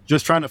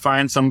 just trying to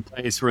find some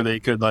place where they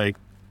could, like,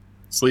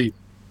 sleep.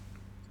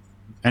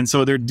 And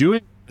so they're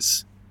doing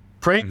this,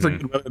 praying for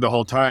good weather the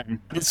whole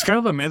time. It's kind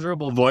of a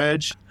miserable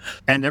voyage,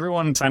 and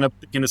everyone signed up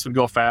thinking this would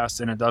go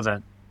fast, and it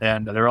doesn't.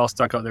 And they're all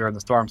stuck out there in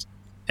the storms.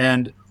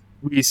 And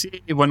we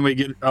see when we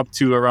get up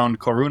to around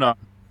Corunna,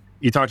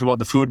 you talked about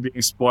the food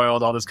being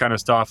spoiled, all this kind of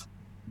stuff.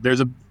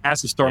 There's a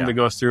massive storm that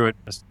goes through it,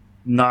 just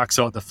knocks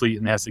out the fleet,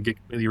 and has to get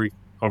completely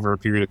over a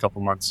period of a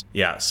couple months.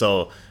 Yeah,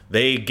 so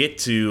they get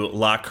to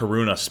La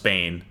Corunna,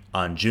 Spain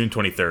on June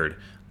 23rd,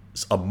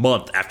 a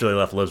month after they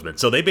left Lisbon.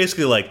 So they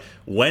basically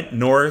went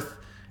north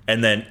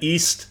and then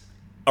east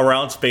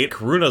around Spain.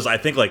 Corunna's, I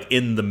think,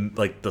 in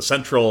the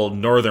central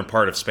northern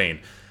part of Spain.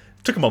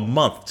 It took them a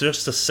month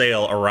just to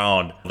sail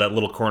around that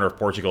little corner of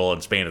Portugal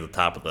and Spain at the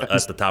top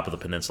of the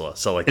peninsula.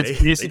 So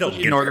it's they don't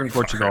get northern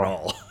Portugal at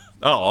all.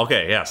 Oh,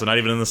 okay, yeah. So not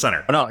even in the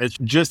center. No, it's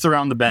just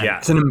around the bend. Yeah,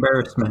 it's an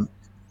embarrassment.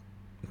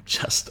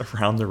 Just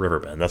around the river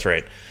bend. That's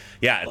right.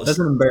 Yeah, that's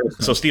an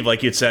embarrassment. So, Steve,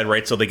 like you had said,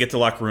 right? So they get to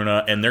La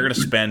Corunna, and they're going to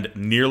spend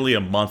nearly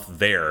a month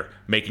there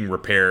making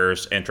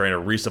repairs and trying to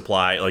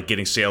resupply,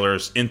 getting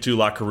sailors into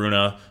La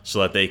Corunna so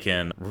that they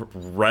can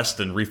rest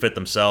and refit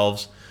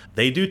themselves.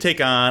 They do take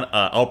on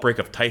an outbreak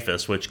of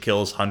typhus, which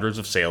kills hundreds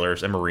of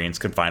sailors and Marines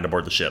confined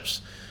aboard the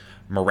ships.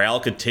 Morale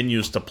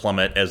continues to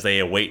plummet as they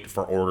await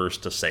for orders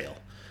to sail.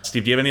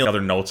 Steve, do you have any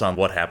other notes on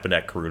what happened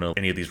at Corunna?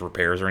 Any of these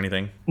repairs or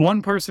anything?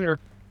 One person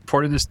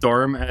reported the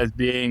storm as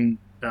being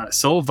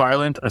so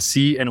violent a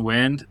sea and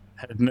wind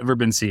had never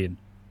been seen.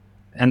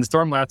 And the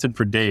storm lasted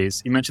for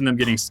days. You mentioned them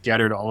getting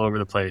scattered all over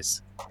the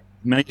place.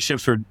 Many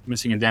ships were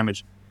missing and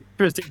damaged. The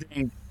interesting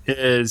thing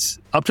is,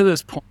 up to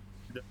this point,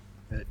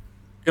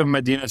 the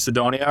Medina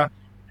Sidonia had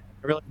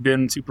really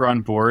been super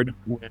on board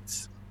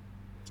with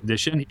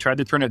expedition. He tried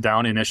to turn it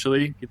down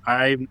initially.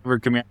 I've never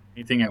commanded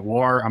anything at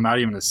war. I'm not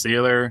even a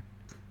sailor.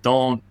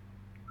 Don't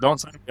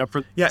sign me up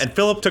for this. Yeah, and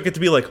Philip took it to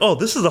be like, oh,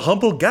 this is a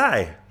humble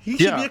guy. He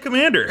should be a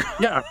commander.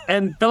 Yeah,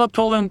 and Philip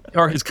told him,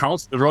 or his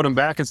counsel wrote him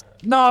back and said,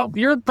 no,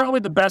 you're probably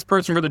the best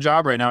person for the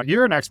job right now.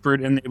 You're an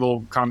expert in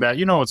naval combat.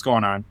 You know what's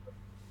going on.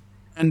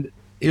 And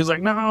he was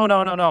like,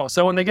 no.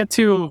 So when they get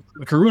to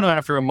Corunna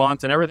after a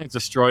month and everything's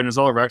destroyed and it's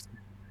all wrecked,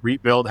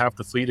 rebuild half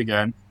the fleet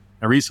again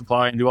and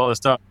resupply and do all this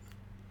stuff,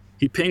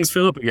 he pings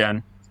Philip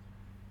again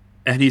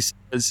and he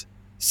says,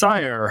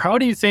 Sire, how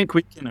do you think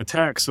we can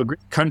attack so great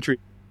a country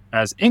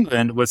as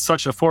England with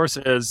such a force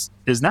as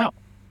is now?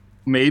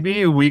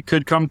 Maybe we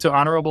could come to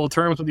honorable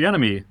terms with the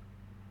enemy.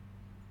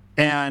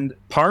 And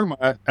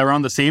Parma,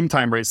 around the same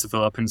time, writes to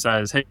Philip and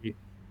says, hey,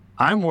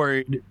 I'm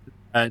worried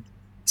that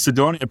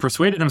Sidonia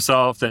persuaded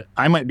himself that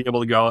I might be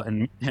able to go out and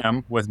meet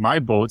him with my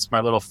boats,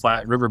 my little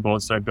flat river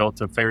boats that I built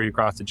to ferry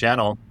across the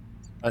channel.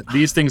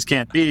 These things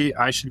can't be.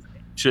 I should be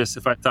anxious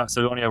if I thought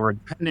Sidonia were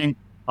depending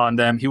on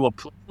them. He will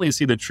plainly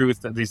see the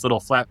truth that these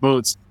little flat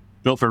boats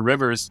built for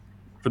rivers,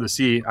 for the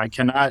sea, I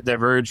cannot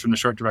diverge from the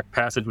short direct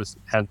passage which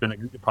has been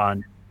agreed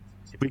upon.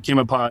 If we came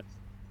upon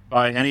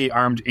by any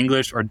armed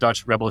English or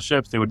Dutch rebel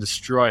ships, they would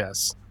destroy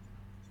us.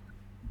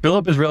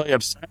 Philip is really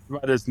upset by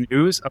this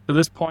news. Up to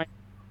this point,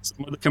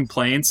 some of the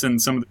complaints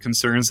and some of the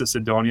concerns that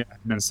Sidonia had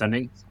been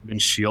sending have been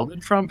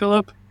shielded from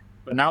Philip,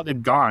 but now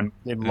they've gone.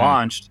 They've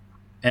launched,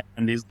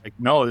 and he's like,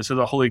 no, this is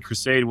a holy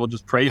crusade. We'll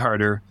just pray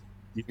harder.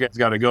 You guys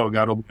got to go.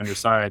 God will be on your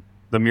side.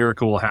 The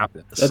miracle will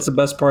happen. That's the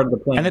best part of the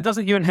plan. And it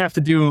doesn't even have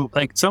to do,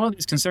 like, some of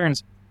these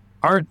concerns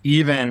aren't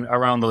even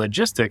around the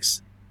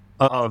logistics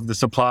of the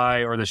supply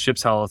or the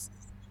ship's health.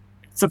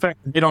 It's the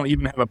fact that they don't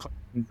even have a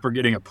plan for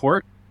getting a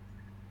port.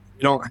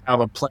 They don't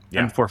have a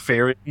plan for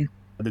ferrying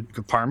the Duke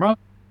of Parma.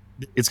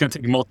 It's going to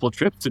take multiple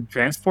trips to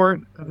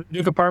transport the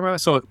Duke of Parma.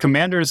 So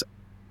commanders,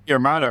 the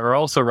Armada, are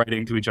also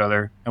writing to each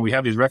other, and we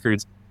have these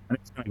records. And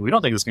it's like, we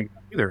don't think this can go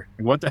either.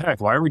 Like, what the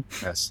heck? Why are we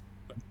doing this?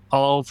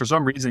 All, for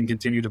some reason,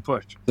 continue to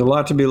push. There's a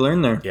lot to be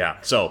learned there. Yeah,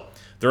 so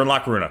they're in La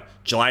Coruna.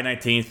 July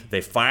 19th,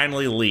 they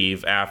finally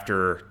leave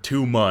after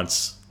 2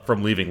 months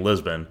from leaving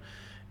Lisbon.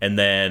 And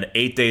then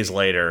 8 days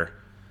later,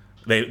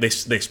 they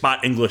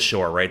spot English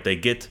shore, right? They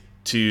get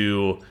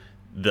to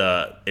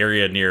the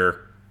area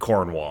near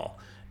Cornwall.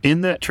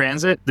 In that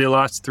transit, they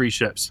lost 3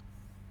 ships.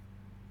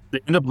 They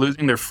end up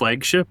losing their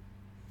flagship,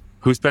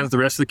 who spends the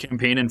rest of the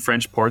campaign in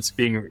French ports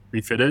being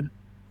refitted.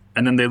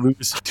 And then they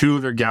lose 2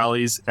 of their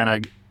galleys and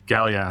a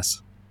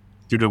galleass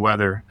due to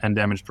weather and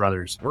damaged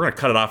rudders. We're going to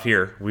cut it off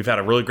here. We've had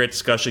a really great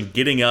discussion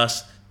getting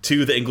us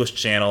to the English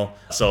Channel.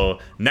 So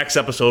next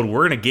episode,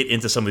 we're going to get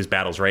into some of these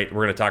battles, right?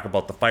 We're going to talk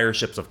about the fire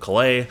ships of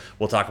Calais.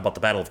 We'll talk about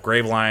the Battle of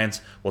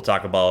Gravelines. We'll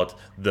talk about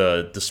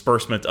the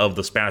disbursement of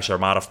the Spanish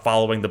Armada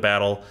following the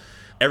battle.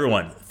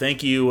 Everyone,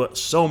 thank you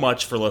so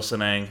much for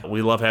listening.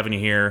 We love having you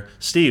here.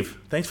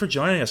 Steve, thanks for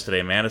joining us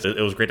today, man. It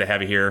was great to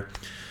have you here.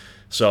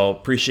 So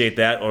appreciate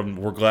that.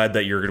 We're glad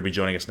that you're going to be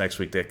joining us next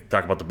week to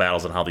talk about the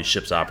battles and how these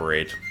ships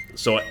operate.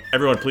 So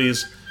everyone,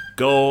 please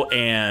go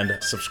and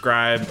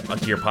subscribe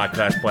to your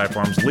podcast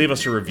platforms. Leave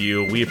us a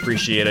review. We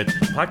appreciate it.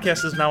 The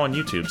podcast is now on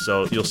YouTube,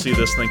 so you'll see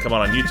this thing come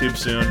out on YouTube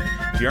soon.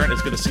 If you aren't,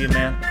 it's good to see you,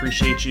 man.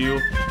 Appreciate you.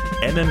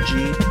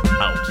 MMG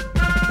out.